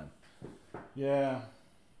of time. Yeah.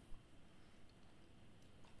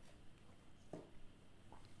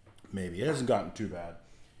 Maybe. It hasn't gotten too bad.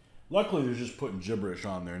 Luckily, they're just putting gibberish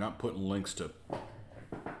on there, not putting links to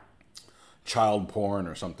child porn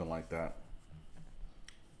or something like that.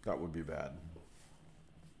 That would be bad.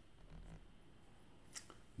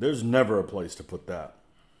 There's never a place to put that.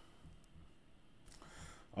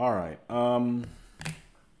 All right.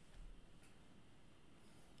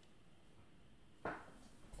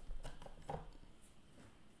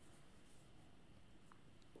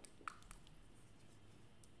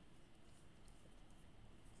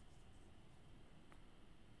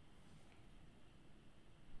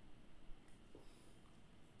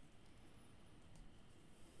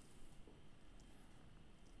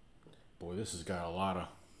 Boy, this has got a lot of...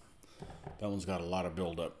 That one's got a lot of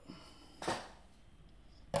buildup.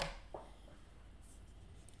 I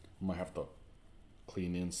might have to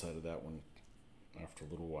clean the inside of that one after a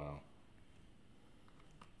little while.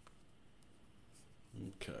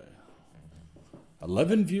 Okay.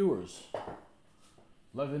 11 viewers.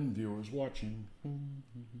 11 viewers watching.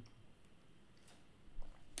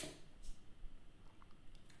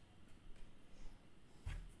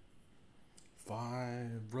 5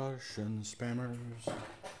 Russian spammers.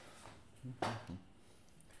 A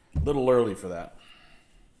little early for that.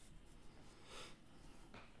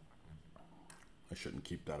 I shouldn't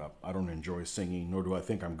keep that up. I don't enjoy singing, nor do I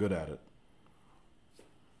think I'm good at it.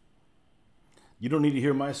 You don't need to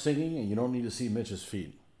hear my singing, and you don't need to see Mitch's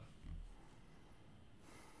feet.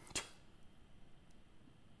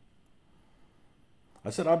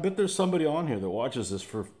 I said, I bet there's somebody on here that watches this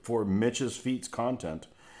for Mitch's feet's content.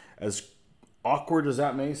 As awkward as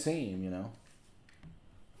that may seem,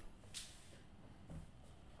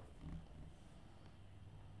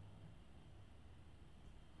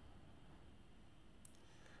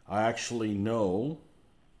 I actually know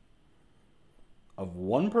of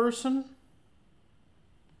one person.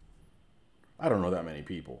 I don't know that many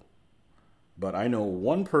people, but I know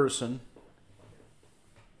one person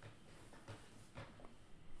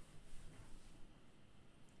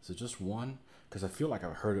Is it just one? Because I feel like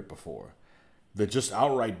I've heard it before. That just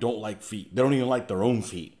outright don't like feet. They don't even like their own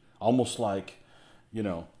feet. Almost like, they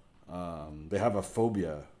have a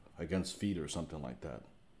phobia against feet or something like that.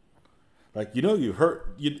 Like,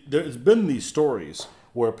 there's been these stories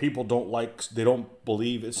where people they don't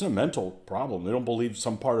believe, it's a mental problem. They don't believe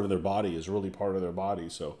some part of their body is really part of their body.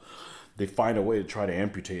 So they find a way to try to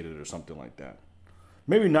amputate it or something like that.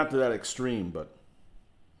 Maybe not to that extreme, but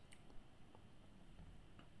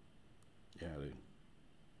yeah,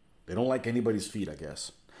 they don't like anybody's feet, I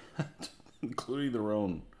guess, including their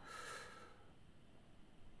own.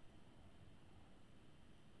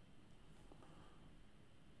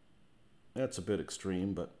 That's a bit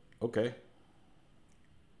extreme, but okay.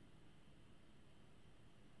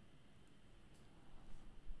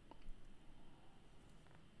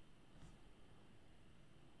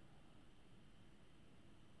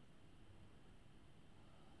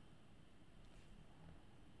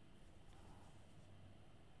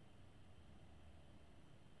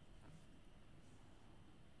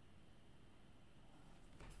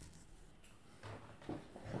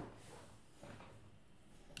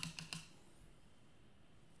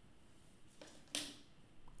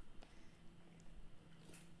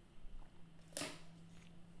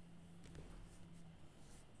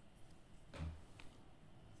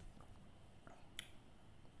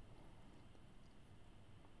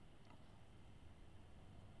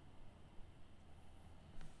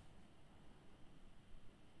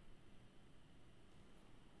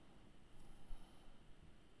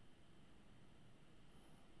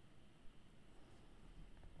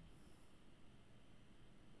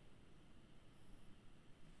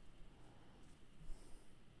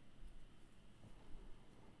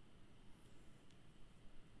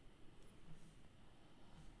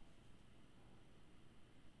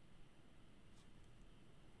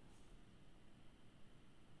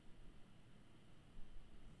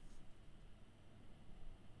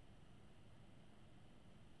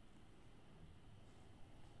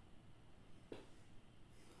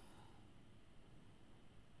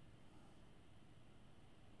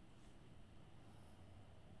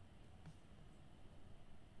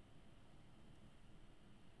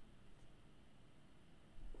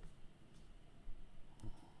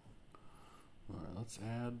 let's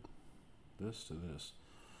add this to this.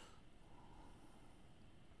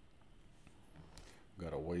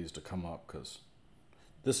 Got a ways to come up because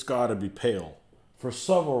this got to be pale for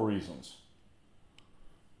several reasons.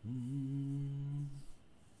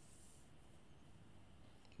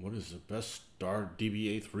 What is the best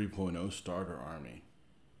DBA 3.0 starter army?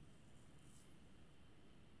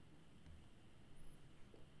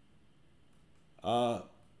 I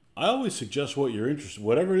always suggest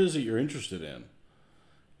whatever it is that you're interested in.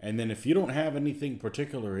 And then if you don't have anything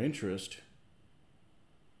particular interest,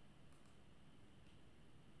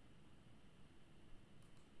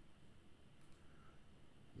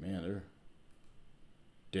 man, they're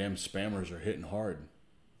damn spammers are hitting hard.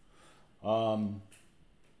 I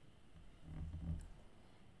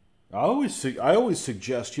always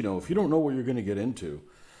suggest, you know, if you don't know what you're going to get into,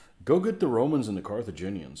 go get the Romans and the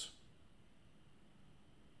Carthaginians.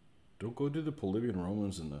 Don't go do the Polybian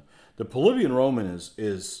Romans and the Polybian Roman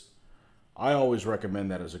is I always recommend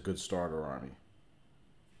that as a good starter army.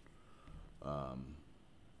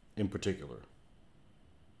 In particular,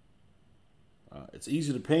 it's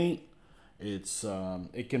easy to paint. It's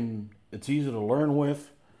easy to learn with.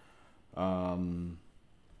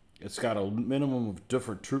 It's got a minimum of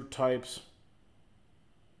different troop types.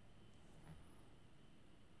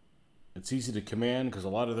 It's easy to command because a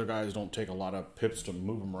lot of their guys don't take a lot of pips to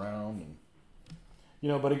move them around, and you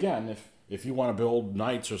know. But again, if you want to build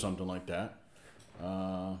knights or something like that,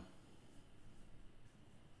 a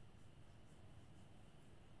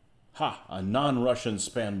non-Russian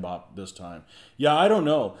spam bot this time. Yeah, I don't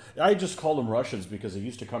know. I just called them Russians because they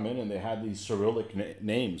used to come in and they had these Cyrillic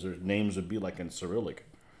names. Their names would be like in Cyrillic.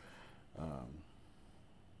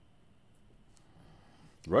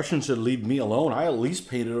 Russians should leave me alone. I at least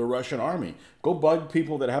painted a Russian army. Go bug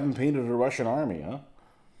people that haven't painted a Russian army, huh?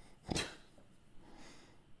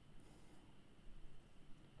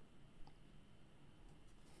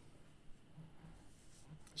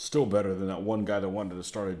 Still better than that one guy that wanted to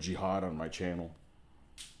start a jihad on my channel.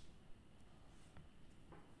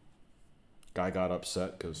 Guy got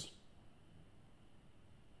upset because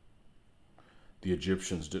the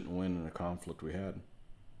Egyptians didn't win in a conflict we had.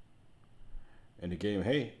 And he gave,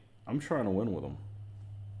 hey, I'm trying to win with them.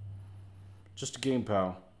 Just a game,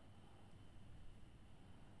 pal.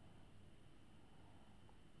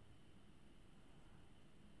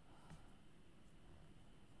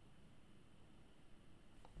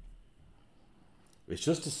 It's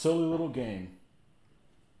just a silly little game.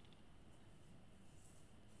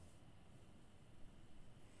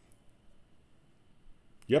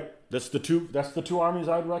 Yep, that's the two armies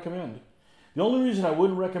I'd recommend. The only reason I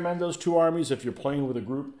wouldn't recommend those two armies if you're playing with a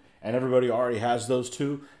group and everybody already has those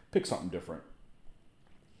two, pick something different.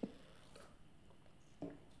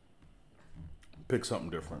 Pick something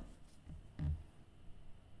different.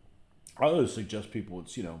 I always suggest people,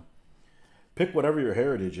 it's, you know, pick whatever your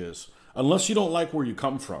heritage is. Unless you don't like where you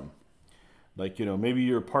come from. Like, you know, maybe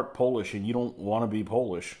you're part Polish and you don't want to be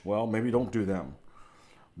Polish. Well, maybe don't do them.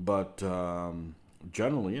 But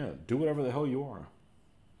generally, yeah, do whatever the hell you are.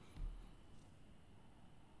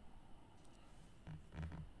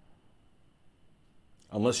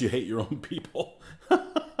 Unless you hate your own people.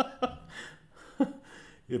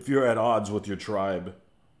 If you're at odds with your tribe.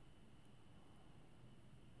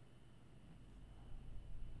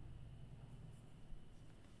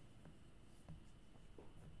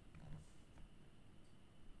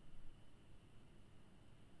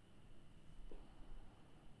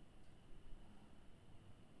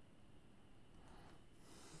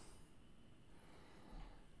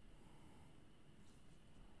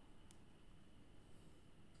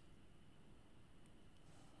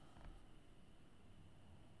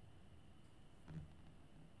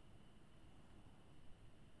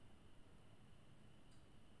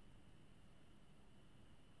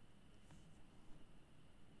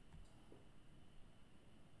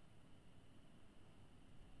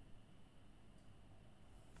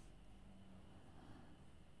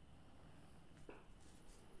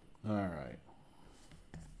 All right.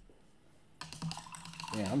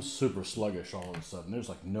 Yeah, I'm super sluggish all of a sudden. There's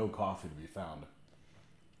like no coffee to be found.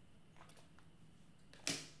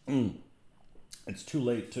 It's too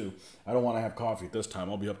late too. I don't want to have coffee at this time.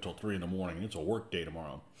 I'll be up till 3 in the morning. It's a work day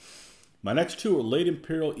tomorrow. My next two are late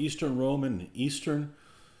Imperial, Eastern Roman, Eastern,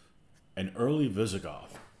 and early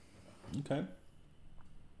Visigoth. Okay.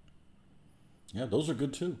 Yeah, those are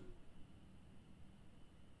good too.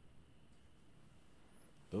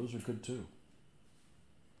 Those are good too.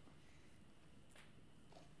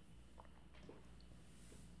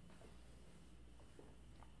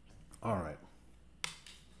 All right.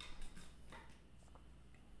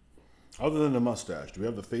 Other than the mustache, do we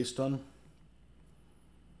have the face done?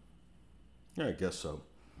 Yeah, I guess so.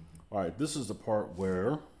 All right, this is the part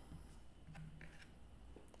where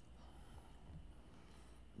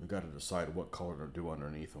we got to decide what color to do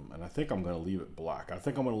underneath him. And I think I'm going to leave it black. I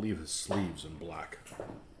think I'm going to leave his sleeves in black.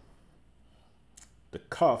 The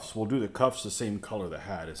cuffs, we'll do the cuffs the same color the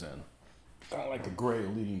hat is in. Kind of like the gray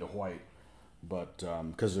leading to white, but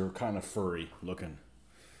because they're kind of furry looking.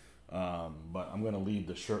 But I'm going to leave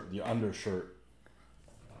the shirt, the undershirt,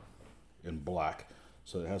 in black.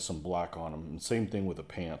 So it has some black on them. And same thing with the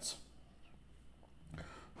pants.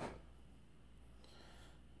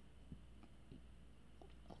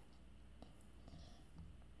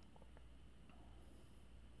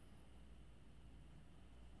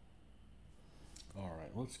 All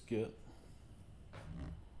right, let's get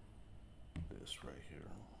this right here.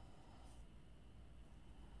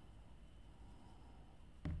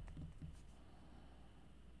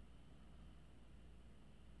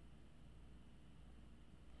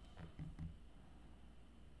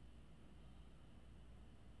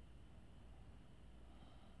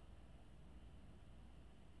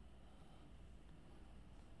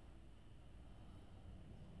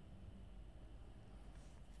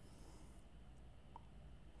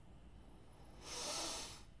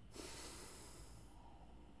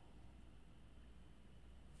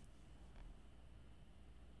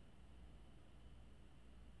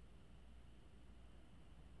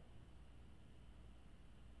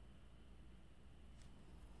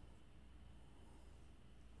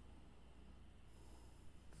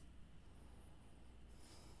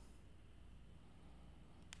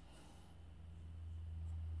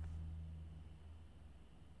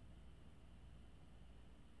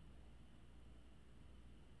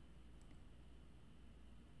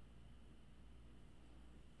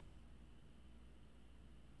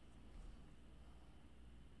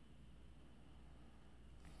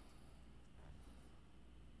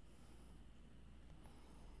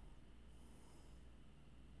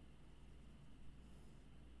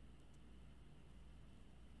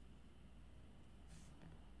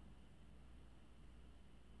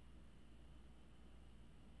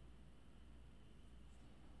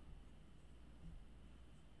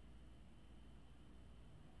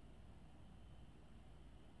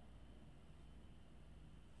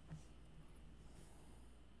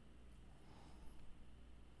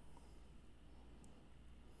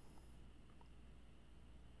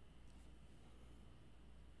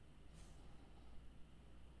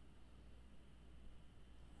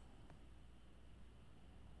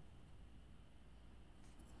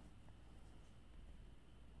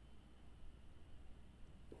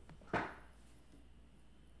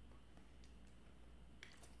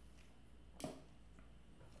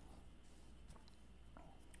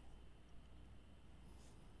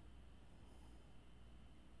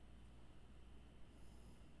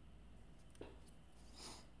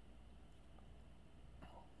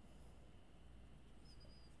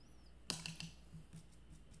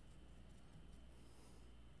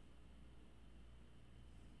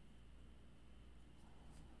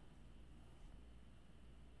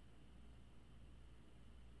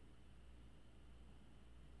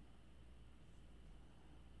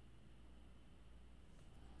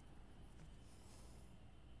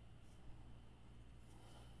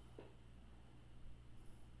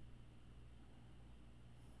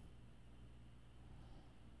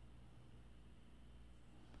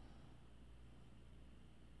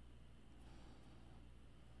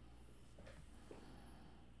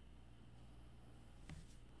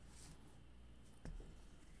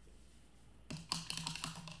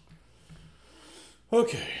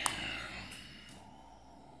 Okay.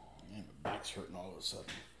 Man, my back's hurting all of a sudden.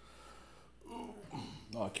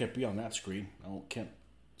 Oh, I can't be on that screen. I can't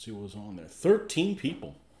see what was on there. 13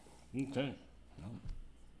 people. Okay. Well,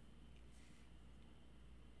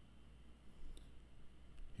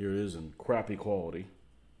 here it is in crappy quality.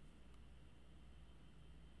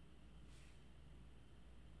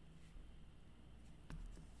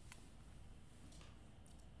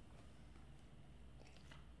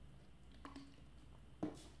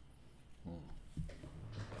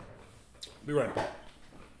 Be right back.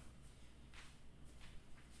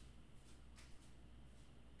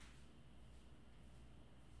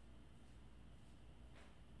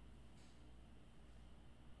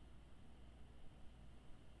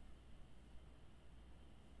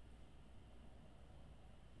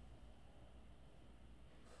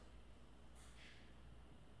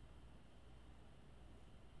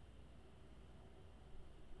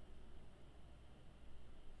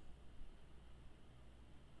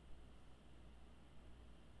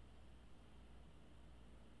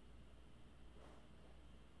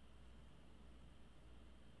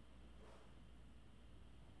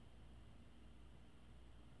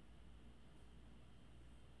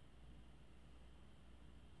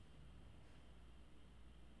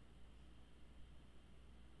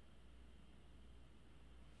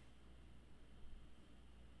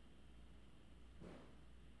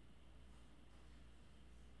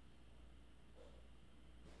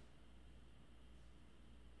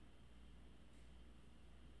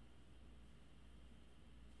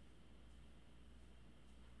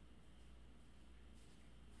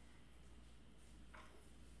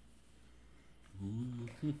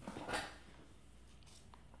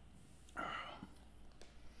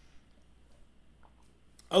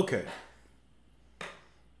 Okay.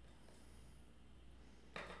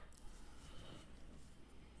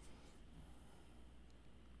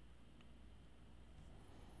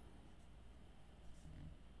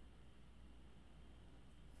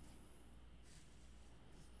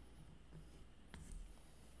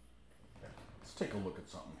 Let's take a look at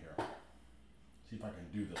something here. See if I can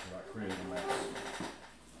do this without creating a mess.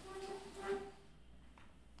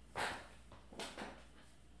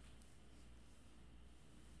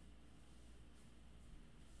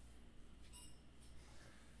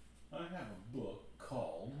 I have a book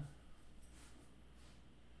called,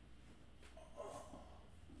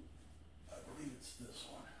 I believe it's this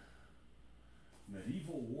one,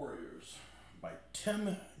 Medieval Warriors by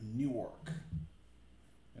Tim Newark.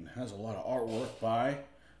 And it has a lot of artwork by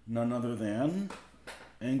none other than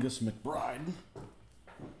Angus McBride.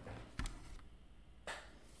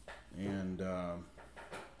 And I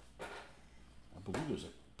believe there's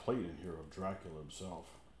a plate in here of Dracula himself.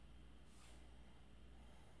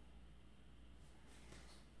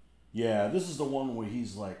 Yeah, this is the one where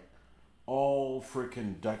he's like all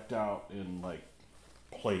freaking decked out in like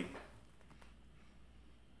plate.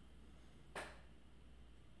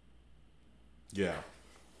 Yeah.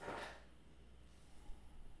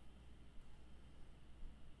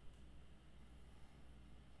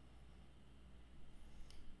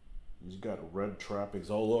 He's got red trappings.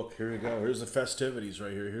 Oh, look, here you go. Here's the festivities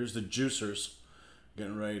right here. Here's the juicers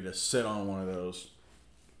getting ready to sit on one of those.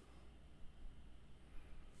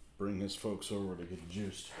 Bring his folks over to get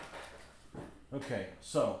juiced. Okay,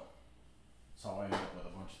 so that's how I end up with a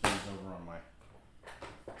bunch of things over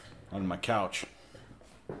on my couch.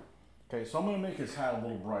 Okay, so I'm gonna make his hat a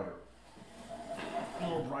little brighter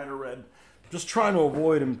red. Just trying to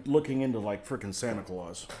avoid him looking into like freaking Santa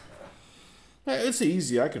Claus. It's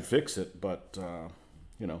easy. I could fix it, but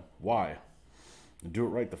you know why? Do it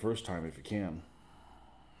right the first time if you can.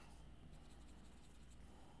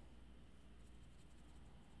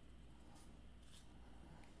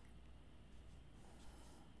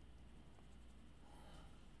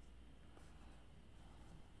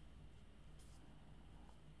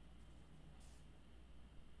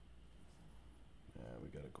 We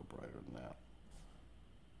gotta go brighter than that.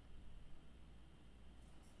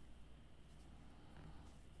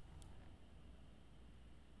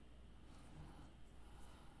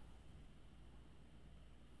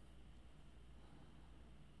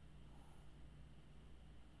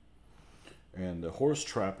 And the horse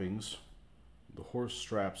trappings, the horse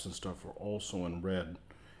straps and stuff are also in red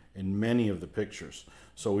in many of the pictures.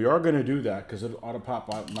 So we are going to do that because it ought to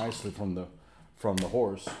pop out nicely from the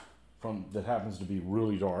horse, that happens to be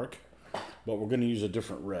really dark. But we're going to use a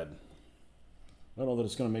different red. I don't know that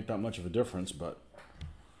it's going to make that much of a difference, but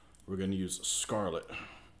we're going to use scarlet.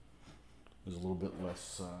 There's a little bit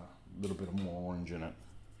less, a little bit more orange in it.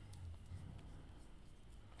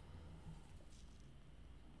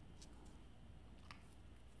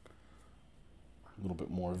 A little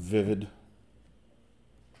bit more vivid.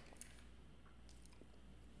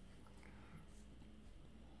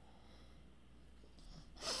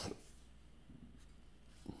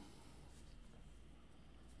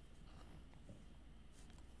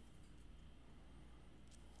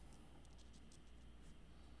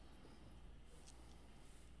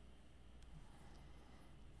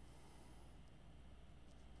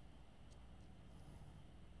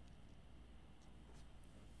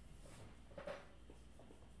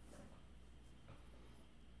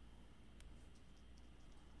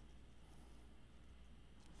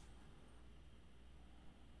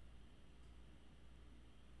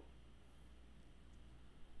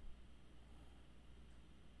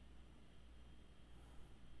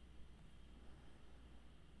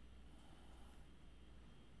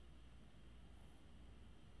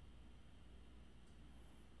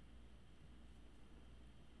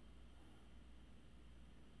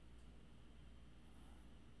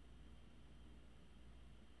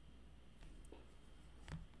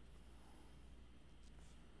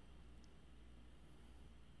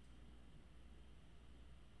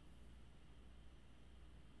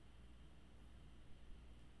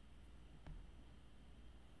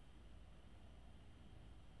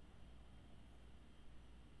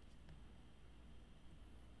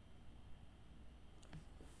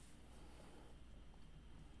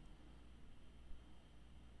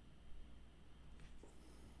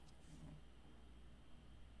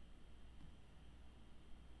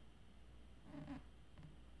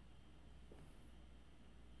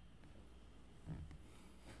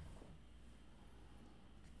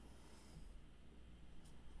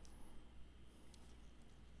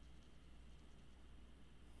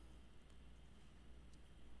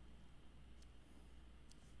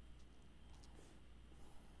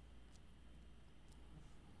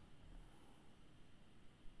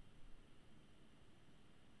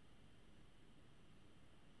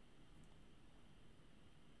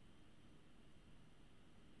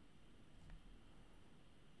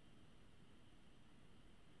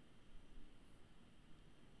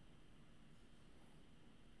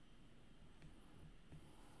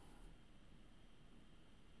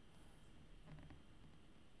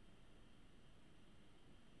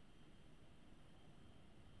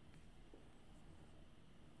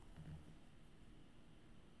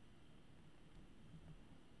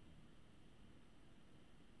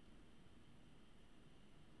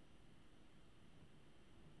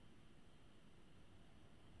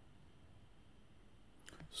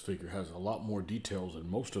 This figure has a lot more details than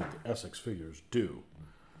most of the Essex figures do.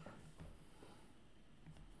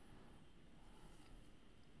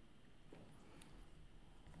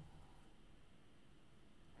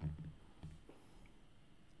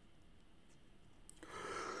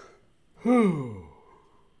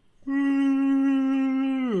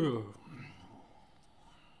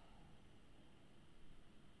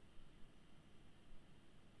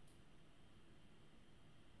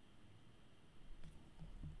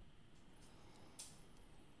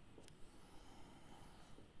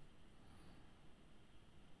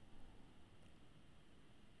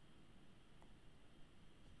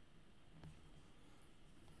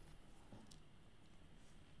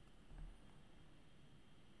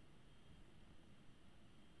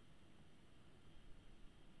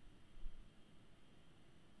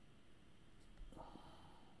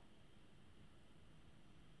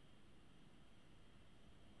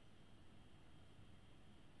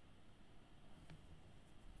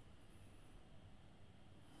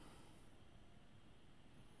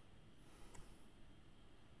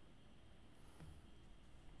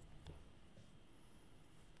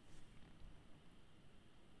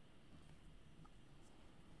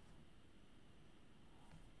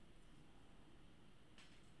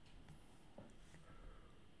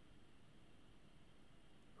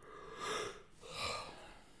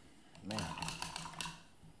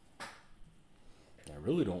 I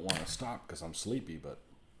really don't want to stop because I'm sleepy, but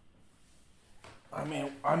I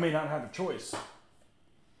may not have a choice.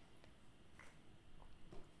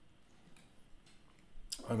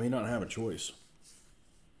 I may not have a choice.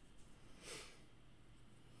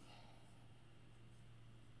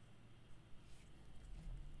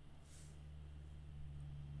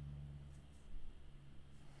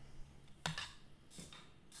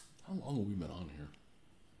 How long have we been on here?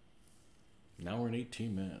 An hour and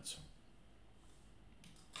 18 minutes.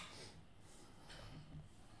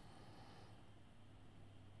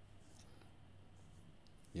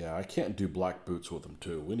 Yeah, I can't do black boots with him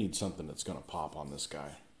too. We need something that's going to pop on this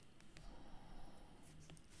guy.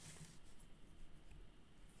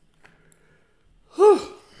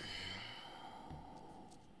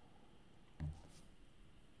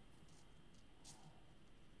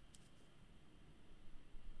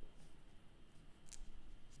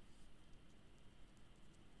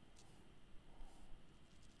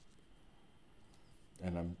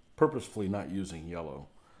 And I'm purposefully not using yellow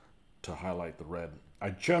to highlight the red. I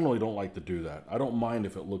generally don't like to do that. I don't mind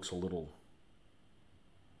if it looks a little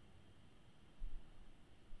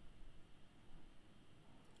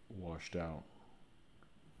washed out.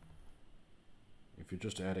 If you're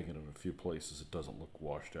just adding it in a few places, it doesn't look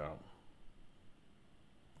washed out.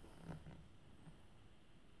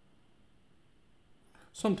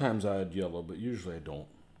 Sometimes I add yellow, but usually I don't.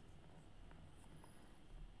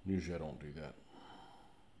 Usually I don't do that.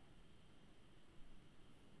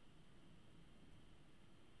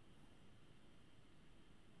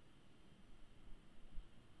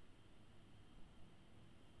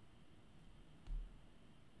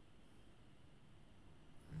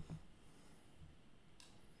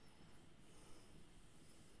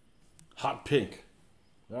 Hot pink.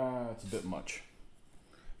 That's a bit much.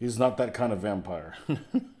 He's not that kind of vampire.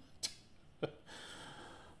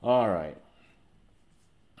 All right.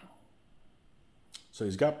 So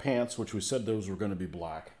he's got pants, which we said those were going to be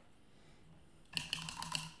black.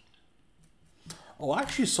 Oh, I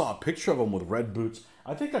actually saw a picture of him with red boots.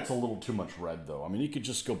 I think that's a little too much red, though. I mean, you could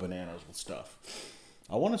just go bananas with stuff.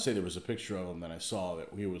 I want to say there was a picture of him that I saw that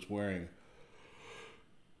he was wearing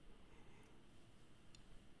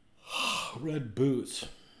red boots.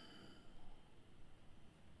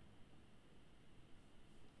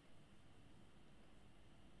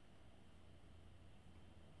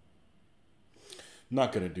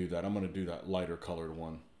 Not going to do that. I'm going to do that lighter colored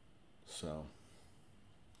one. So,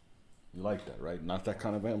 you like that, right? Not that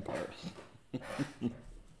kind of vampire.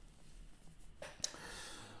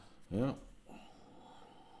 Yeah.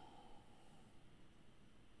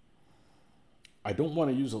 I don't want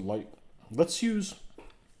to use a light. Let's use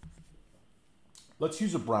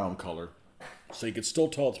a brown color. So you can still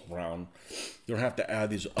tell it's brown. You don't have to add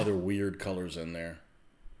these other weird colors in there.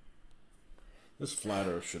 This flat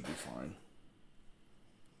earth should be fine.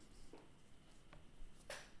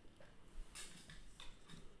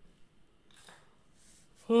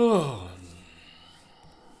 Oh.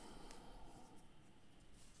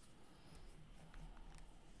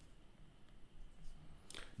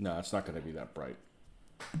 No, it's not going to be that bright.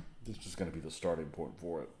 This is just going to be the starting point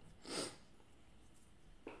for it.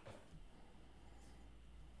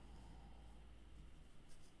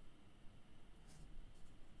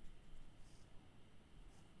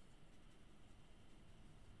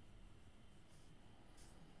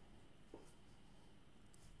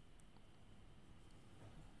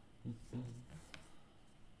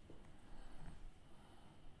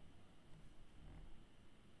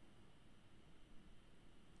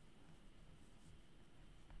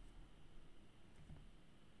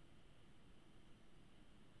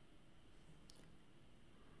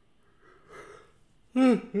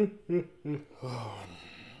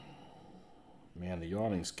 Man, the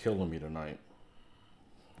yawning's killing me tonight.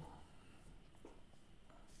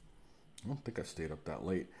 I don't think I stayed up that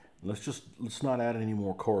late. Let's not add any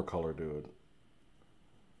more color to it.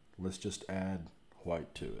 Let's just add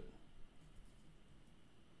white to it.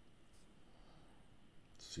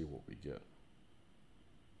 Let's see what we get.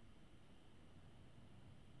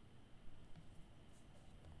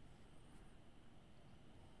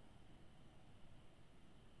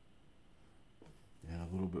 And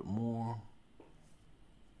a little bit more.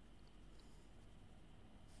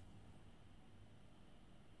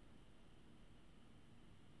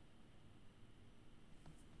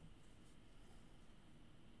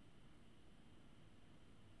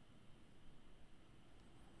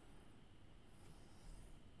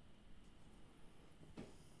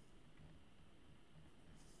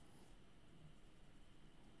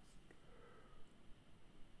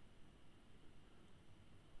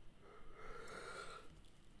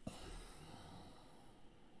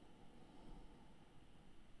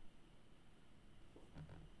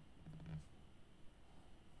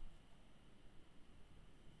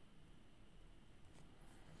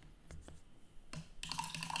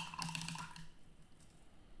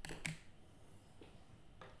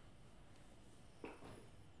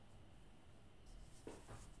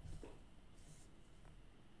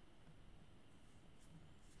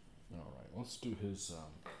 Let's do his.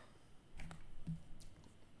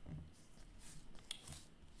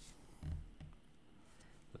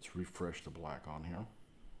 Let's refresh the black on here.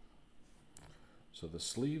 So the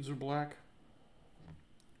sleeves are black,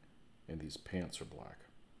 and these pants are black.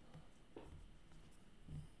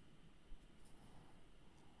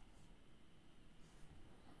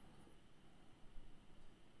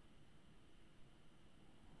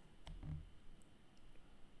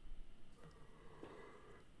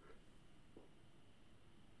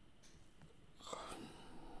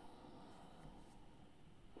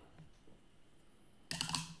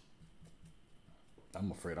 I'm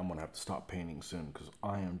afraid I'm gonna have to stop painting soon because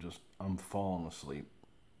I'm falling asleep.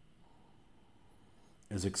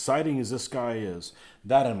 As exciting as this guy is,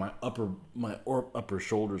 that and my upper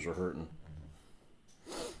shoulders are hurting,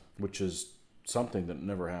 which is something that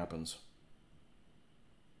never happens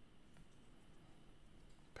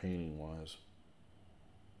painting wise.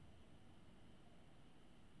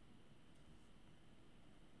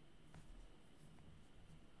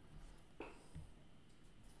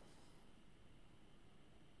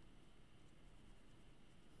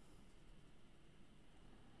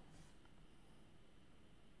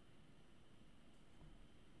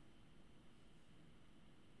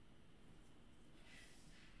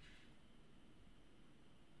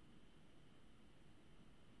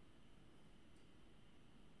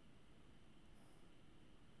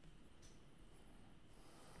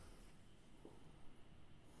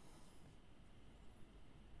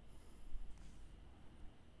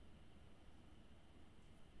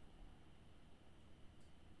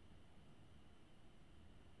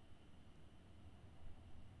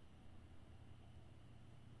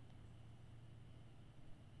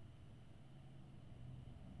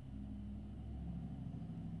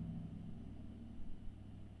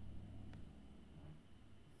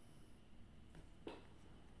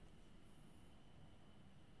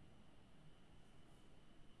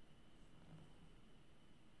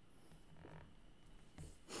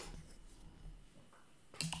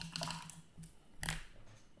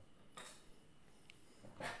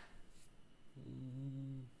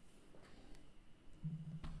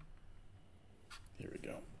 Here we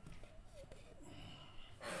go.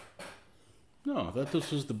 No, I thought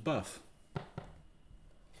this was the buff.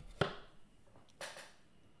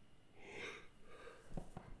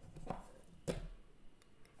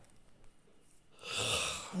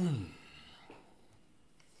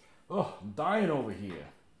 Oh, I'm dying over here.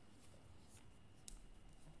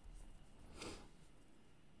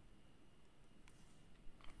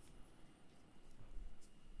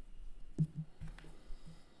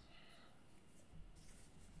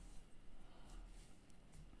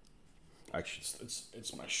 Actually,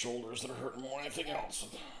 it's my shoulders that are hurting more than anything else.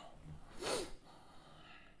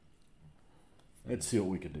 Let's see what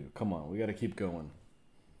we can do. Come on, we got to keep going.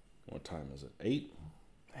 What time is it? 8?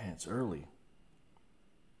 Man, it's early.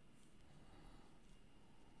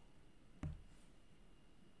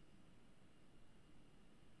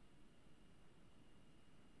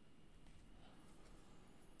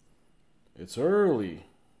 It's early.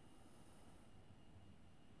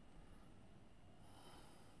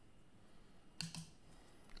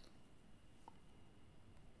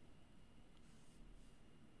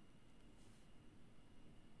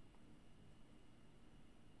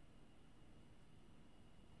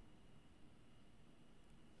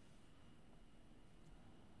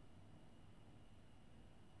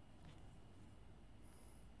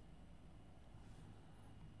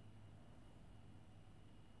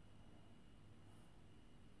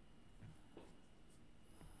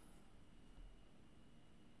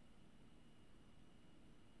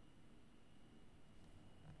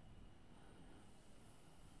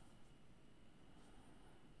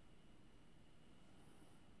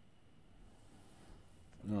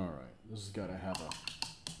 All right, this has got to have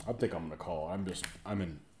a. I think I'm gonna call. I'm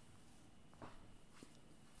in.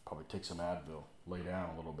 Probably take some Advil, lay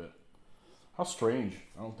down a little bit. How strange!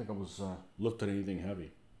 I don't think I was lifting anything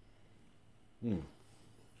heavy. Well,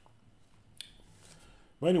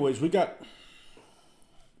 anyways, we got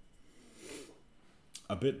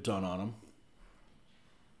a bit done on him.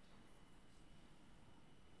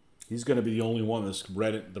 He's going to be the only one that's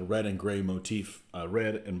the red and gray motif,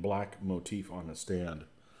 red and black motif on the stand.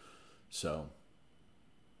 So,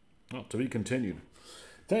 well, to be continued.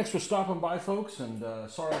 Thanks for stopping by, folks, and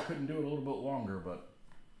sorry I couldn't do it a little bit longer, but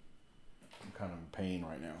I'm kind of in pain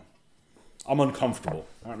right now. I'm uncomfortable.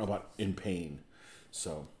 I don't know about in pain.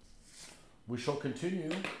 So, we shall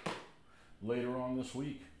continue later on this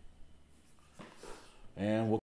week. And we'll